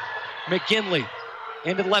time. McGinley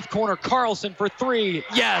into the left corner. Carlson for 3.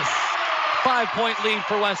 Yes! 5-point lead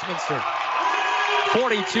for Westminster.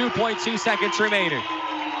 42.2 seconds remaining.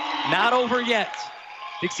 Not over yet.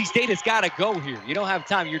 Dixie State has got to go here. You don't have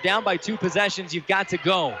time. You're down by 2 possessions. You've got to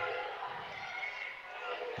go.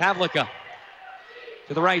 Pavlica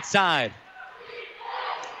to the right side.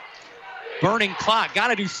 Burning clock. Got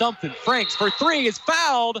to do something. Franks for 3 is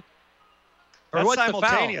fouled. Or That's what's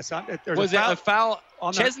simultaneous. The foul? Was it a foul?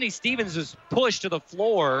 Chesney Stevens was pushed to the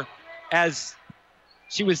floor as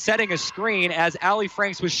she was setting a screen as Allie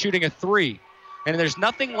Franks was shooting a 3. And there's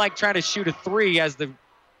nothing like trying to shoot a 3 as the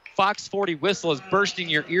Fox 40 whistle is bursting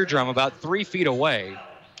your eardrum about 3 feet away.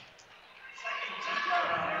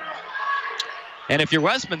 And if you're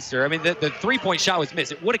Westminster, I mean, the 3-point shot was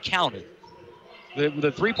missed. It would have counted. The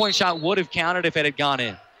 3-point shot would have counted if it had gone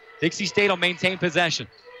in. Dixie State will maintain possession.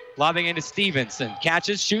 Lobbing into Stevenson.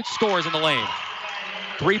 Catches, shoots, scores in the lane.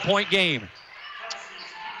 3-point game.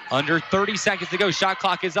 Under 30 seconds to go. Shot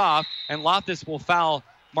clock is off, and Loftus will foul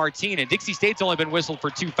Martina. Dixie State's only been whistled for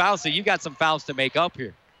 2 fouls, so you got some fouls to make up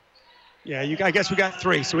here. Yeah, I guess we got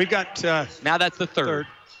 3. So we've got now that's the third.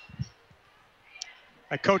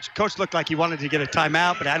 Coach looked like he wanted to get a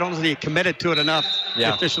timeout, but I don't think he committed to it enough. Yeah.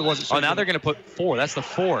 The official wasn't sure. Oh, now they're going to put 4. That's the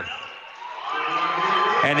 4th.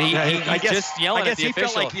 And he's just yelling at the official. I guess he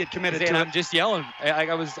felt like he had committed to it. I'm just yelling.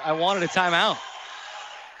 I wanted a timeout.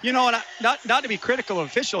 You know, and not to be critical of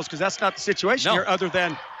officials, because that's not the situation here, other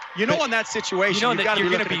than, in that situation, you're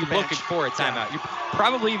going to be looking for a timeout. You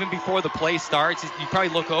probably even before the play starts, you probably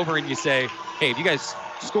look over and you say, hey, if you guys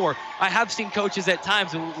score. I have seen coaches at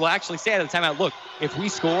times who will actually say at the timeout, look, if we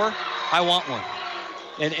score, I want one.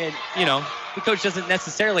 And the coach doesn't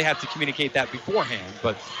necessarily have to communicate that beforehand.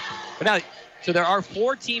 But now, so there are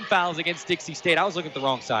 4 team fouls against Dixie State. I was looking at the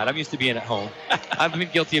wrong side. I'm used to being at home. I've been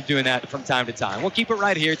guilty of doing that from time to time. We'll keep it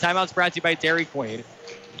right here. Timeout's brought to you by Dairy Queen.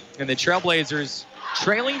 And the Trailblazers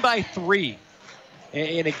trailing by 3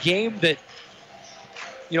 in a game that,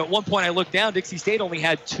 at one point I looked down, Dixie State only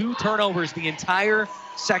had 2 turnovers the entire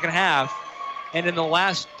second half. And in the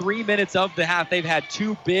last 3 minutes of the half, they've had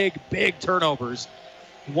 2 big turnovers.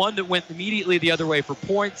 One that went immediately the other way for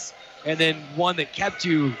points, and then one that kept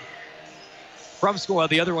you from score.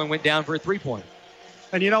 The other one went down for a 3-point.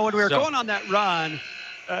 And when we were going on that run,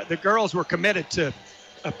 the girls were committed to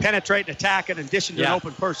penetrate and attack it in addition to an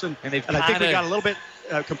open person. And I think we got a little bit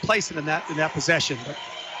complacent in that possession. But,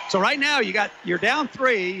 so right now you're down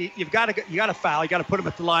 3. You got to foul. You got to put them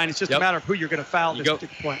at the line. It's just a matter of who you're going to foul at this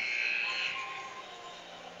particular point.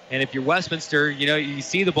 And if you're Westminster, you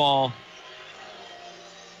see the ball.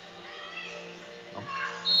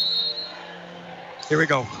 Here we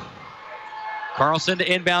go. Carlson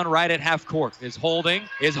to inbound right at half court. Is holding, and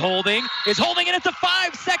it's a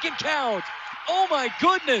 5-second count. Oh my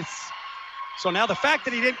goodness. So now the fact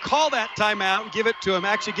that he didn't call that timeout and give it to him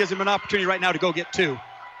actually gives him an opportunity right now to go get 2.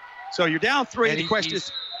 So you're down 3. And the question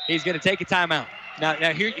is, he's going to take a timeout.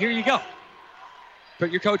 Now here you go. Put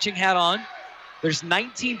your coaching hat on. There's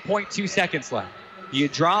 19.2 seconds left. Do you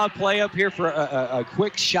draw a play up here for a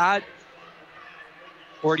quick shot?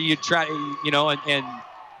 Or do you try,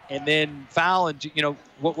 and then foul and,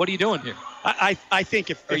 what are you doing here? I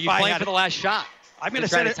think if are you playing for the last shot? I'm going to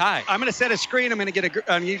set a screen. I'm going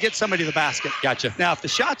to get somebody to the basket. Gotcha. Now, if the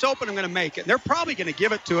shot's open, I'm going to make it. They're probably going to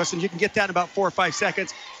give it to us, and you can get that in about 4 or 5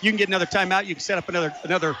 seconds. You can get another timeout. You can set up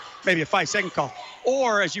another maybe a 5-second call.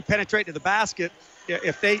 Or as you penetrate to the basket,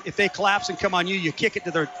 if they collapse and come on you, you kick it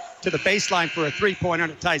to the baseline for a 3-pointer,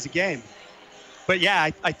 and it ties the game. But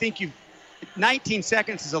yeah, I think 19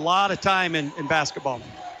 seconds is a lot of time in basketball.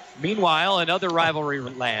 Meanwhile, another rivalry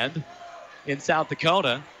land in South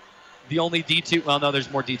Dakota. the only D2. Well, no,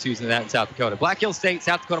 there's more D2s than that in South Dakota. Black Hills State,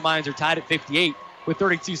 South Dakota Mines are tied at 58 with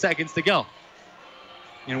 32 seconds to go.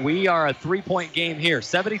 And we are a 3-point game here,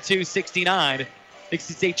 72-69.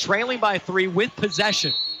 Dixie State trailing by 3 with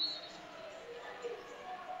possession.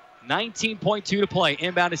 19.2 to play.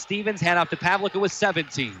 Inbound to Stevens. Hand off to Pavlica with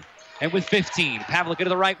 17. And with 15. Pavlica to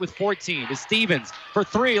the right with 14. To Stevens for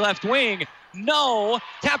 3. Left wing. No.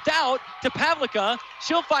 Tapped out to Pavlica.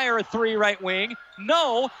 She'll fire a 3 right wing.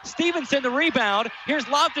 No. Stevenson the rebound. Here's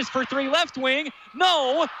Loftus for 3 left wing.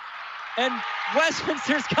 No. And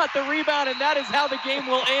Westminster's got the rebound, and that is how the game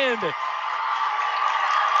will end.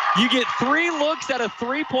 You get 3 looks at a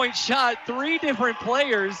 3-point shot, 3 different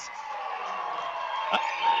players.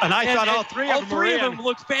 And I thought all three of them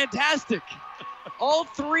looked fantastic. All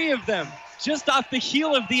 3 of them just off the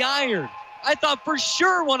heel of the iron. I thought for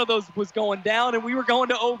sure one of those was going down and we were going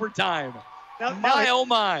to overtime. Oh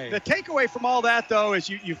my. The takeaway from all that, though, is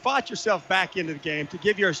you fought yourself back into the game to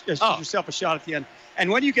give yourself a shot at the end. And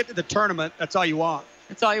when you get to the tournament, that's all you want.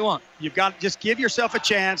 That's all you want. You've got to just give yourself a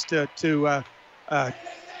chance to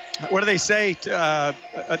what do they say?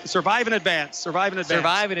 Survive and advance. Survive and advance.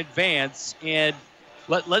 Survive and advance. And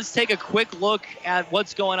let's take a quick look at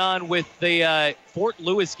what's going on with the Fort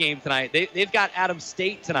Lewis game tonight. They've got Adams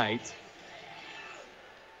State tonight.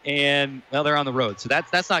 And, well, they're on the road, so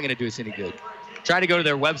that's not going to do us any good. Tried to go to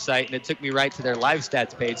their website, and it took me right to their live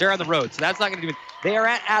stats page. They're on the road, so that's not going to do it. They are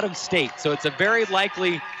at Adams State, so it's a very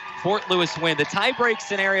likely Fort Lewis win. The tie-break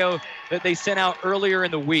scenario that they sent out earlier in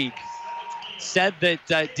the week said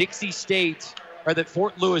that Dixie State, or that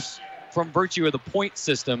Fort Lewis, from virtue of the point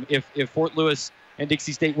system, if Fort Lewis and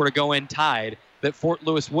Dixie State were to go in tied, that Fort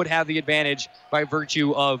Lewis would have the advantage by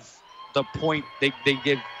virtue of the point they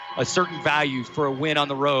give a certain value for a win on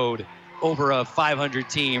the road over a 500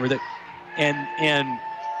 team. And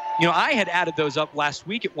you know, I had added those up last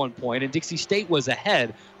week at one point, and Dixie State was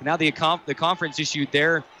ahead. Now the conference issued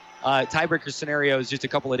their tiebreaker scenarios just a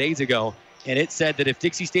couple of days ago, and it said that if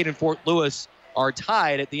Dixie State and Fort Lewis are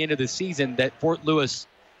tied at the end of the season, that Fort Lewis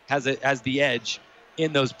has the edge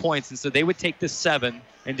in those points. And so they would take the 7,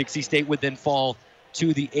 and Dixie State would then fall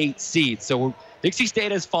to the 8 seed. So Dixie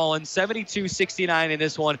State has fallen 72-69 in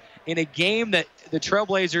this one, in a game that the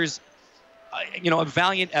Trailblazers, a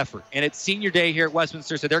valiant effort. And it's senior day here at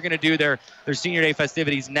Westminster, so they're going to do their senior day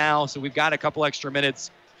festivities now. So we've got a couple extra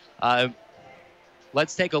minutes.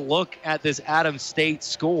 Let's take a look at this Adams State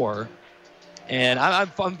score. And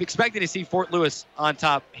I'm expecting to see Fort Lewis on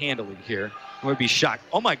top handily here. I would be shocked.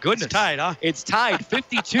 Oh, my goodness. It's tied, huh? It's tied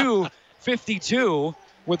 52-52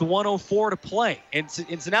 with 104 to play. And so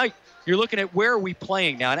now you're looking at where are we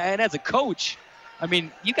playing now. And as a coach, I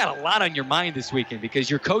mean, you got a lot on your mind this weekend because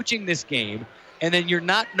you're coaching this game, and then you're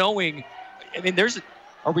not knowing. I mean,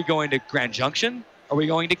 are we going to Grand Junction? Are we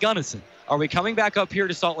going to Gunnison? Are we coming back up here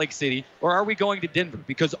to Salt Lake City? Or are we going to Denver?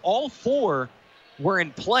 Because all 4 were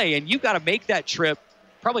in play, and you've got to make that trip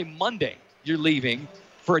probably Monday. You're leaving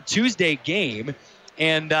for a Tuesday game,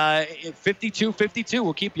 and 52-52.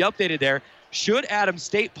 We'll keep you updated there. Should Adams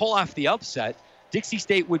State pull off the upset, Dixie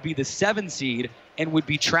State would be the 7 seed and would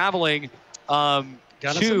be traveling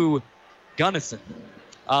to Gunnison.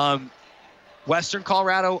 Western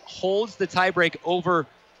Colorado holds the tiebreak over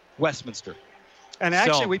Westminster. And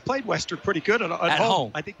actually, we played Western pretty good at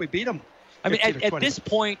home. I think we beat them. I mean,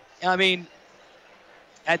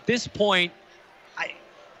 at this point,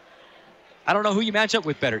 I don't know who you match up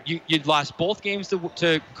with better. You lost both games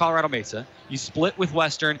to Colorado Mesa. You split with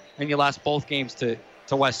Western, and you lost both games to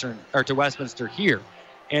Western or to Westminster here.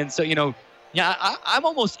 And so, I'm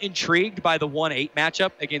almost intrigued by the 1-8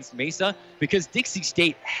 matchup against Mesa because Dixie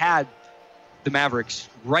State had the Mavericks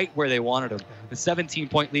right where they wanted them. The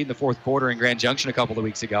 17-point lead in the fourth quarter in Grand Junction a couple of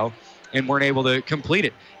weeks ago, and weren't able to complete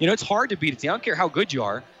it. It's hard to beat a team. I don't care how good you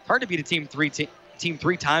are. It's hard to beat a team three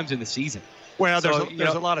times in the season. Well,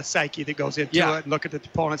 there's a lot of psyche that goes into it. And look at the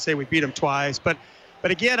opponent, say we beat them twice. But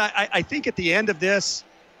again, I think at the end of this,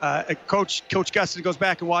 Coach Gustin goes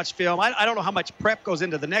back and watch film. I don't know how much prep goes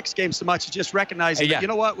into the next game so much as just recognizing that, you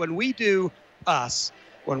know what, when we do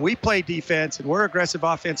when we play defense and we're aggressive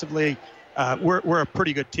offensively, we're a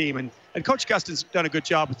pretty good team. And Coach Gustin's done a good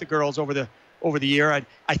job with the girls over the year.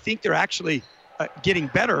 I think they're actually getting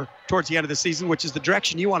better towards the end of the season, which is the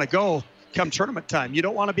direction you want to go come tournament time. You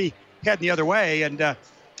don't want to be heading the other way. And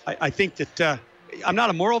I think that I'm not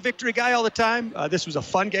a moral victory guy all the time. This was a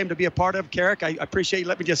fun game to be a part of. Carrick, I appreciate you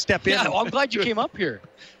letting me just step in. Yeah, I'm glad you came up here.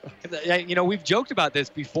 We've joked about this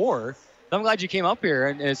before. I'm glad you came up here,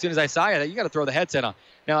 and as soon as I saw you got to throw the headset on.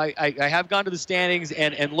 Now, I have gone to the standings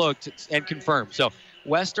and looked and confirmed. So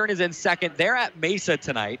Western is in second. They're at Mesa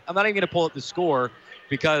tonight. I'm not even going to pull up the score.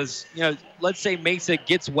 because, let's say Mesa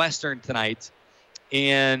gets Western tonight,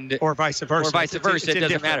 or vice versa. It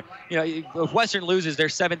doesn't matter. If Western loses, they're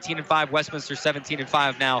 17-5. Westminster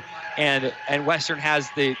 17-5 now, and Western has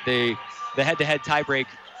the head-to-head tiebreak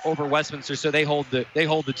over Westminster, so they hold the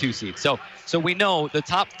 2 seed. So we know the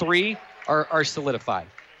top 3 are solidified.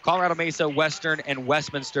 Colorado Mesa, Western, and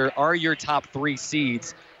Westminster are your top 3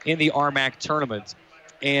 seeds in the RMAC tournament.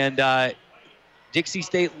 And Dixie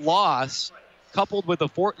State loss, coupled with a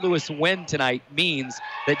Fort Lewis win tonight, means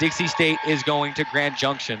that Dixie State is going to Grand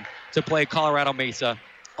Junction to play Colorado Mesa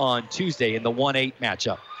on Tuesday in the 1-8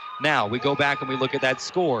 matchup. Now, we go back and we look at that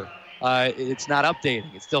score. It's not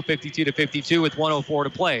updating. It's still 52-52 with 1:04 to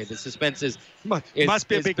play. The suspense must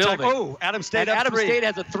be a big building. time. Oh, Adams State and Adams State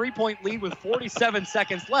has a 3-point lead with 47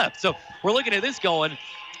 seconds left. So we're looking at this going,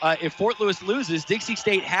 if Fort Lewis loses, Dixie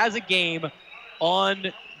State has a game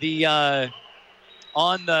on the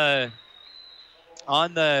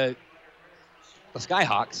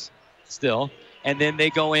Skyhawks still, and then they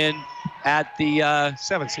go in at the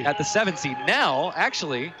 7 seed. At the 7 seed. Now,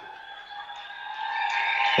 actually,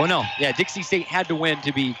 Dixie State had to win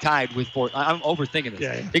to be tied with Fort. I'm overthinking this.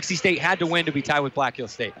 Yeah. Dixie State had to win to be tied with Black Hill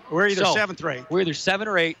State. We're either 7th or 8th. We're either 7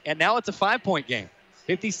 or 8, and now it's a 5-point game.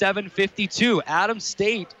 57-52. Adams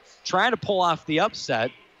State trying to pull off the upset,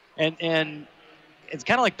 and it's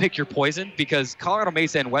kind of like pick your poison, because Colorado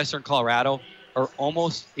Mesa and Western Colorado are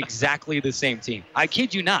almost exactly the same team. I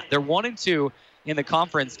kid you not. They're 1-2 in the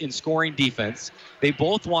conference in scoring defense. They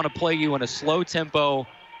both want to play you in a slow tempo,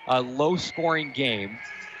 low-scoring game,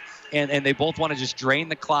 and they both want to just drain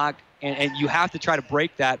the clock, and you have to try to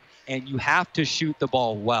break that, and you have to shoot the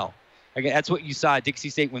ball well. Again, that's what you saw at Dixie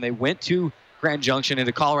State when they went to Grand Junction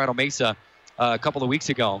into Colorado Mesa a couple of weeks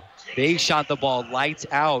ago. They shot the ball lights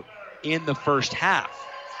out in the first half,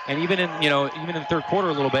 and even in the third quarter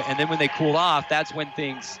a little bit. And then when they cooled off, that's when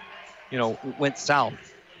things, went south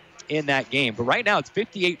in that game. But right now it's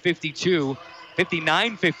 58-52,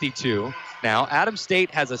 59-52. Now Adams State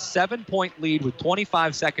has a 7-point lead with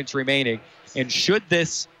 25 seconds remaining, and should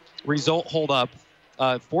this result hold up,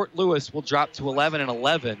 Fort Lewis will drop to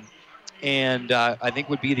 11-11, and I think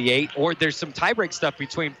would be the 8. Or there's some tiebreak stuff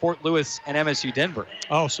between Fort Lewis and MSU Denver.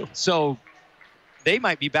 Oh, so they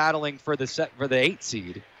might be battling for the 8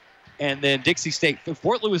 seed. And then Dixie State, if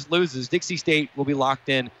Fort Lewis loses, Dixie State will be locked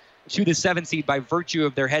in to the 7 seed by virtue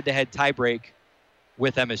of their head-to-head tiebreak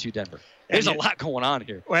with MSU Denver. There's a lot going on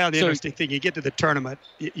here. Well, the interesting thing, you get to the tournament,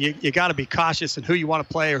 you got to be cautious in who you want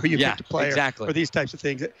to play or who you pick to play, exactly, or these types of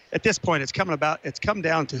things. At this point, it's come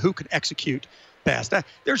down to who can execute best.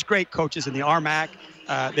 There's great coaches in the RMAC.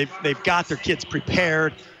 They've got their kids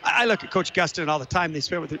prepared. I look at Coach Gustin all the time. They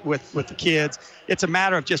spend with the kids. It's a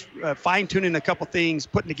matter of just fine-tuning a couple things,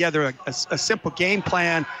 putting together a simple game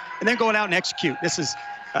plan, and then going out and execute. This is,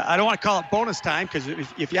 I don't want to call it bonus time, because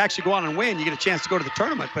if you actually go on and win, you get a chance to go to the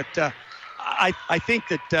tournament. But I think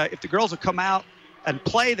that if the girls will come out and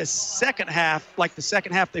play the second half like the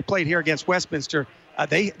second half they played here against Westminster,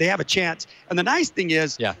 they have a chance. And the nice thing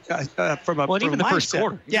is, even the first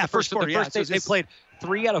quarter. Yeah, first quarter. Yeah, they played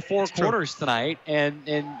 3 out of 4 quarters tonight, and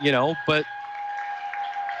but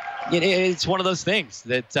it's one of those things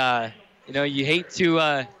that you hate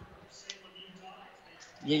to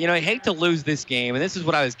hate to lose this game. And this is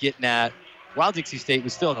what I was getting at while Dixie State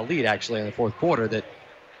was still in the lead actually in the fourth quarter, that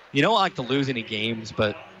you don't like to lose any games,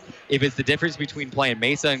 but if it's the difference between playing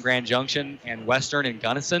Mesa and Grand Junction and Western and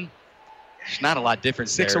Gunnison, there's not a lot of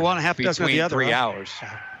difference 6 or 1, half dozen of the other, 3 hours,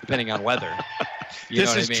 depending on weather.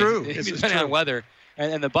 This is true. Depending on weather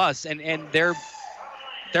and the bus, and they're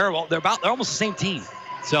almost the same team.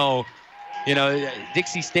 So,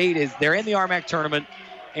 Dixie State they're in the RMAC tournament,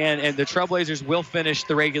 and the Trailblazers will finish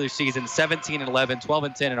the regular season 17-11,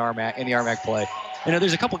 12-10 in the RMAC play.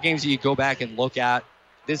 There's a couple games that you go back and look at.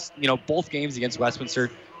 This, both games against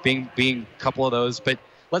Westminster being a couple of those, but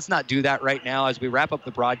let's not do that right now. As we wrap up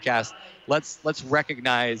the broadcast, let's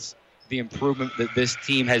recognize the improvement that this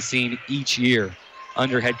team has seen each year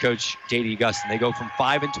under head coach J.D. Gustin. They go from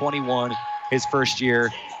 5-21 his first year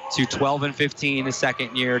to 12-15 his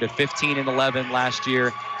second year to 15-11 last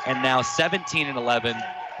year, and now 17-11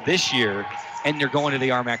 this year, and they're going to the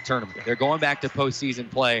RMAC tournament. They're going back to postseason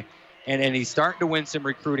play, and he's starting to win some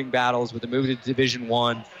recruiting battles with the move to Division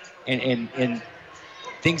I, and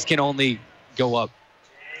things can only go up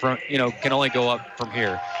from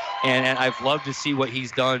here. And I've loved to see what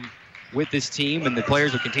he's done with this team, and the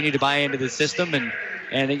players will continue to buy into the system, and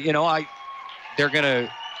they're going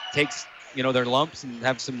to take their lumps and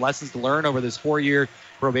have some lessons to learn over this 4-year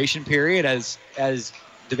probation period as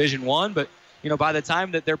Division I, but by the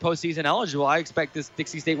time that they're postseason eligible, I expect this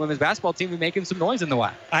Dixie State women's basketball team to be making some noise in the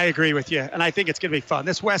WAC. I agree with you, and I think it's going to be fun.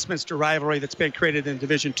 This Westminster rivalry that's been created in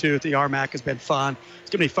Division II at the RMAC has been fun. It's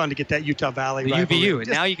going to be fun to get that Utah Valley the rivalry. UVU, and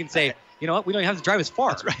now you can say, you know what, we don't even have to drive as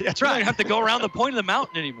far. That's right. We don't even have to go around the point of the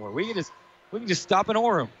mountain anymore. We can just stop in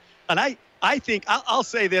Orem. And I think I'll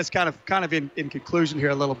say this kind of in conclusion here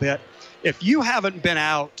a little bit. If you haven't been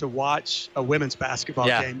out to watch a women's basketball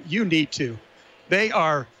game, you need to. They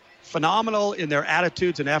are phenomenal in their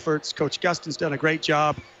attitudes and efforts. Coach Gustin's done a great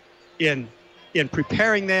job in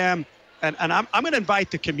preparing them. And I'm going to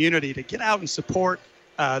invite the community to get out and support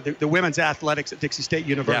the women's athletics at Dixie State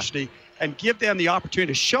University and give them the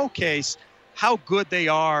opportunity to showcase how good they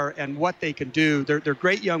are and what they can do. They're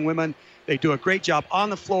great young women. They do a great job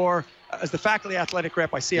on the floor. As the faculty athletic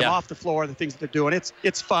rep, I see them off the floor, the things that they're doing.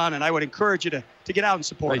 It's fun, and I would encourage you to get out and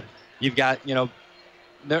support them. You've got, no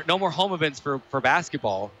more home events for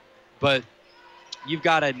basketball, but you've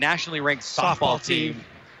got a nationally ranked softball team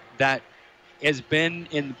that has been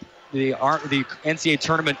in the NCAA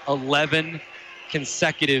tournament 11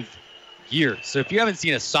 consecutive years. So if you haven't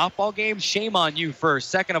seen a softball game, shame on you first.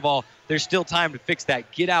 Second of all, there's still time to fix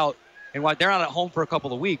that. Get out. And they're not at home for a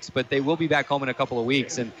couple of weeks, but they will be back home in a couple of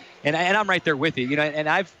weeks. And I'm right there with you. And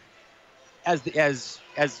I've, as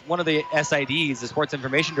one of the SIDs, the sports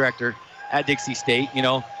information director at Dixie State,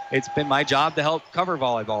 it's been my job to help cover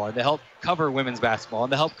volleyball and to help cover women's basketball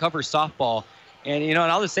and to help cover softball. And and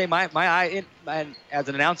I'll just say my eye, and as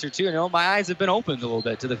an announcer too, my eyes have been opened a little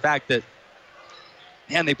bit to the fact that,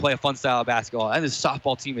 man, they play a fun style of basketball. And this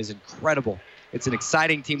softball team is incredible. It's an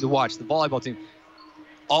exciting team to watch. The volleyball team.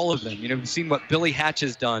 All of them. We've seen what Billy Hatch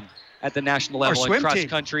has done at the national level in cross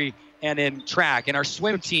country and in track. And our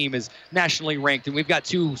swim team is nationally ranked. And we've got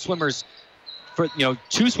two swimmers for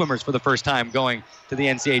the first time going to the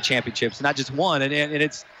NCAA championships, not just one. And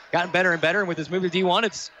it's gotten better and better. And with this move to D1,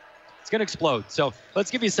 it's going to explode. So let's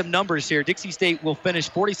give you some numbers here. Dixie State will finish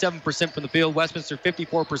 47% from the field. Westminster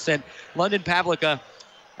 54%. London Pavlica,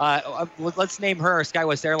 let's name her our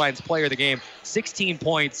SkyWest Airlines player of the game. 16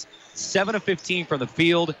 points. 7 of 15 from the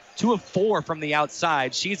field, 2 of 4 from the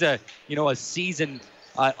outside. She's a season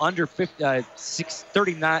under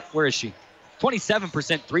 39. Where is she?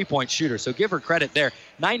 27% three-point shooter. So give her credit there.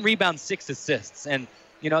 9 rebounds, 6 assists, and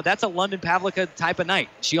that's a London Pavlica type of night.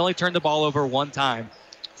 She only turned the ball over one time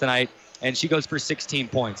tonight, and she goes for 16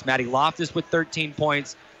 points. Maddie Loftus with 13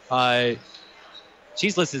 points.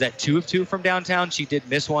 She's listed at 2 of 2 from downtown. She did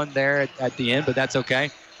miss one there at the end, but that's okay.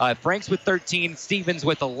 Franks with 13, Stevens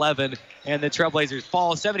with 11, and the Trailblazers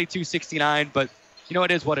fall 72-69, but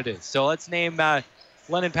it is what it is. So let's name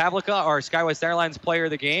London Pavlica our SkyWest Airlines player of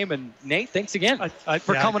the game. And Nate, thanks again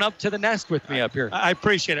for coming up to the nest with me up here. I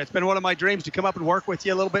appreciate it. It's been one of my dreams to come up and work with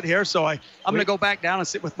you a little bit here. So I'm going to go back down and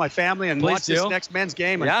sit with my family and watch this next men's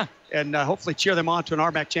game and hopefully cheer them on to an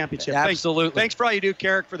RMAC championship. Absolutely. Thanks for all you do,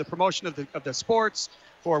 Carrick, for the promotion of the sports,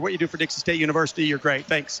 for what you do for Dixie State University. You're great.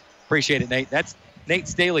 Thanks. Appreciate it, Nate. That's Nate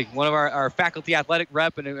Staley, one of our faculty athletic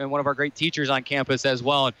rep and one of our great teachers on campus as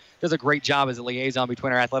well, and does a great job as a liaison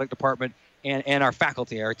between our athletic department and our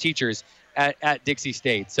faculty, our teachers at Dixie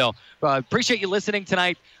State. So appreciate you listening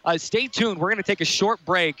tonight. Stay tuned. We're going to take a short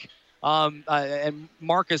break. And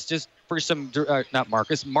Marcus, just for some, not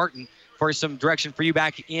Marcus, Martin, for some direction for you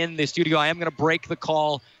back in the studio. I am going to break the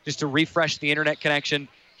call just to refresh the internet connection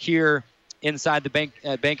here inside the Bank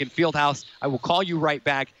and Fieldhouse. I will call you right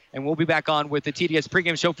back, and we'll be back on with the TDS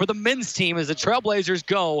pregame show for the men's team as the Trailblazers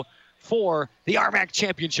go for the RMAC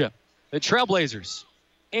championship. The Trailblazers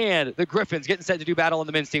and the Griffins getting set to do battle on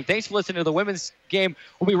the men's team. Thanks for listening to the women's game.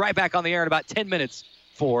 We'll be right back on the air in about 10 minutes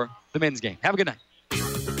for the men's game. Have a good night.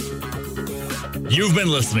 You've been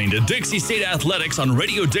listening to Dixie State Athletics on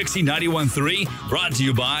Radio Dixie 91.3, brought to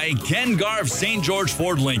you by Ken Garff St. George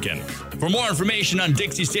Ford Lincoln. For more information on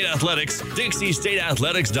Dixie State Athletics,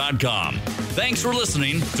 DixieStateAthletics.com. Thanks for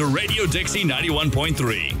listening to Radio Dixie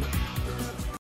 91.3.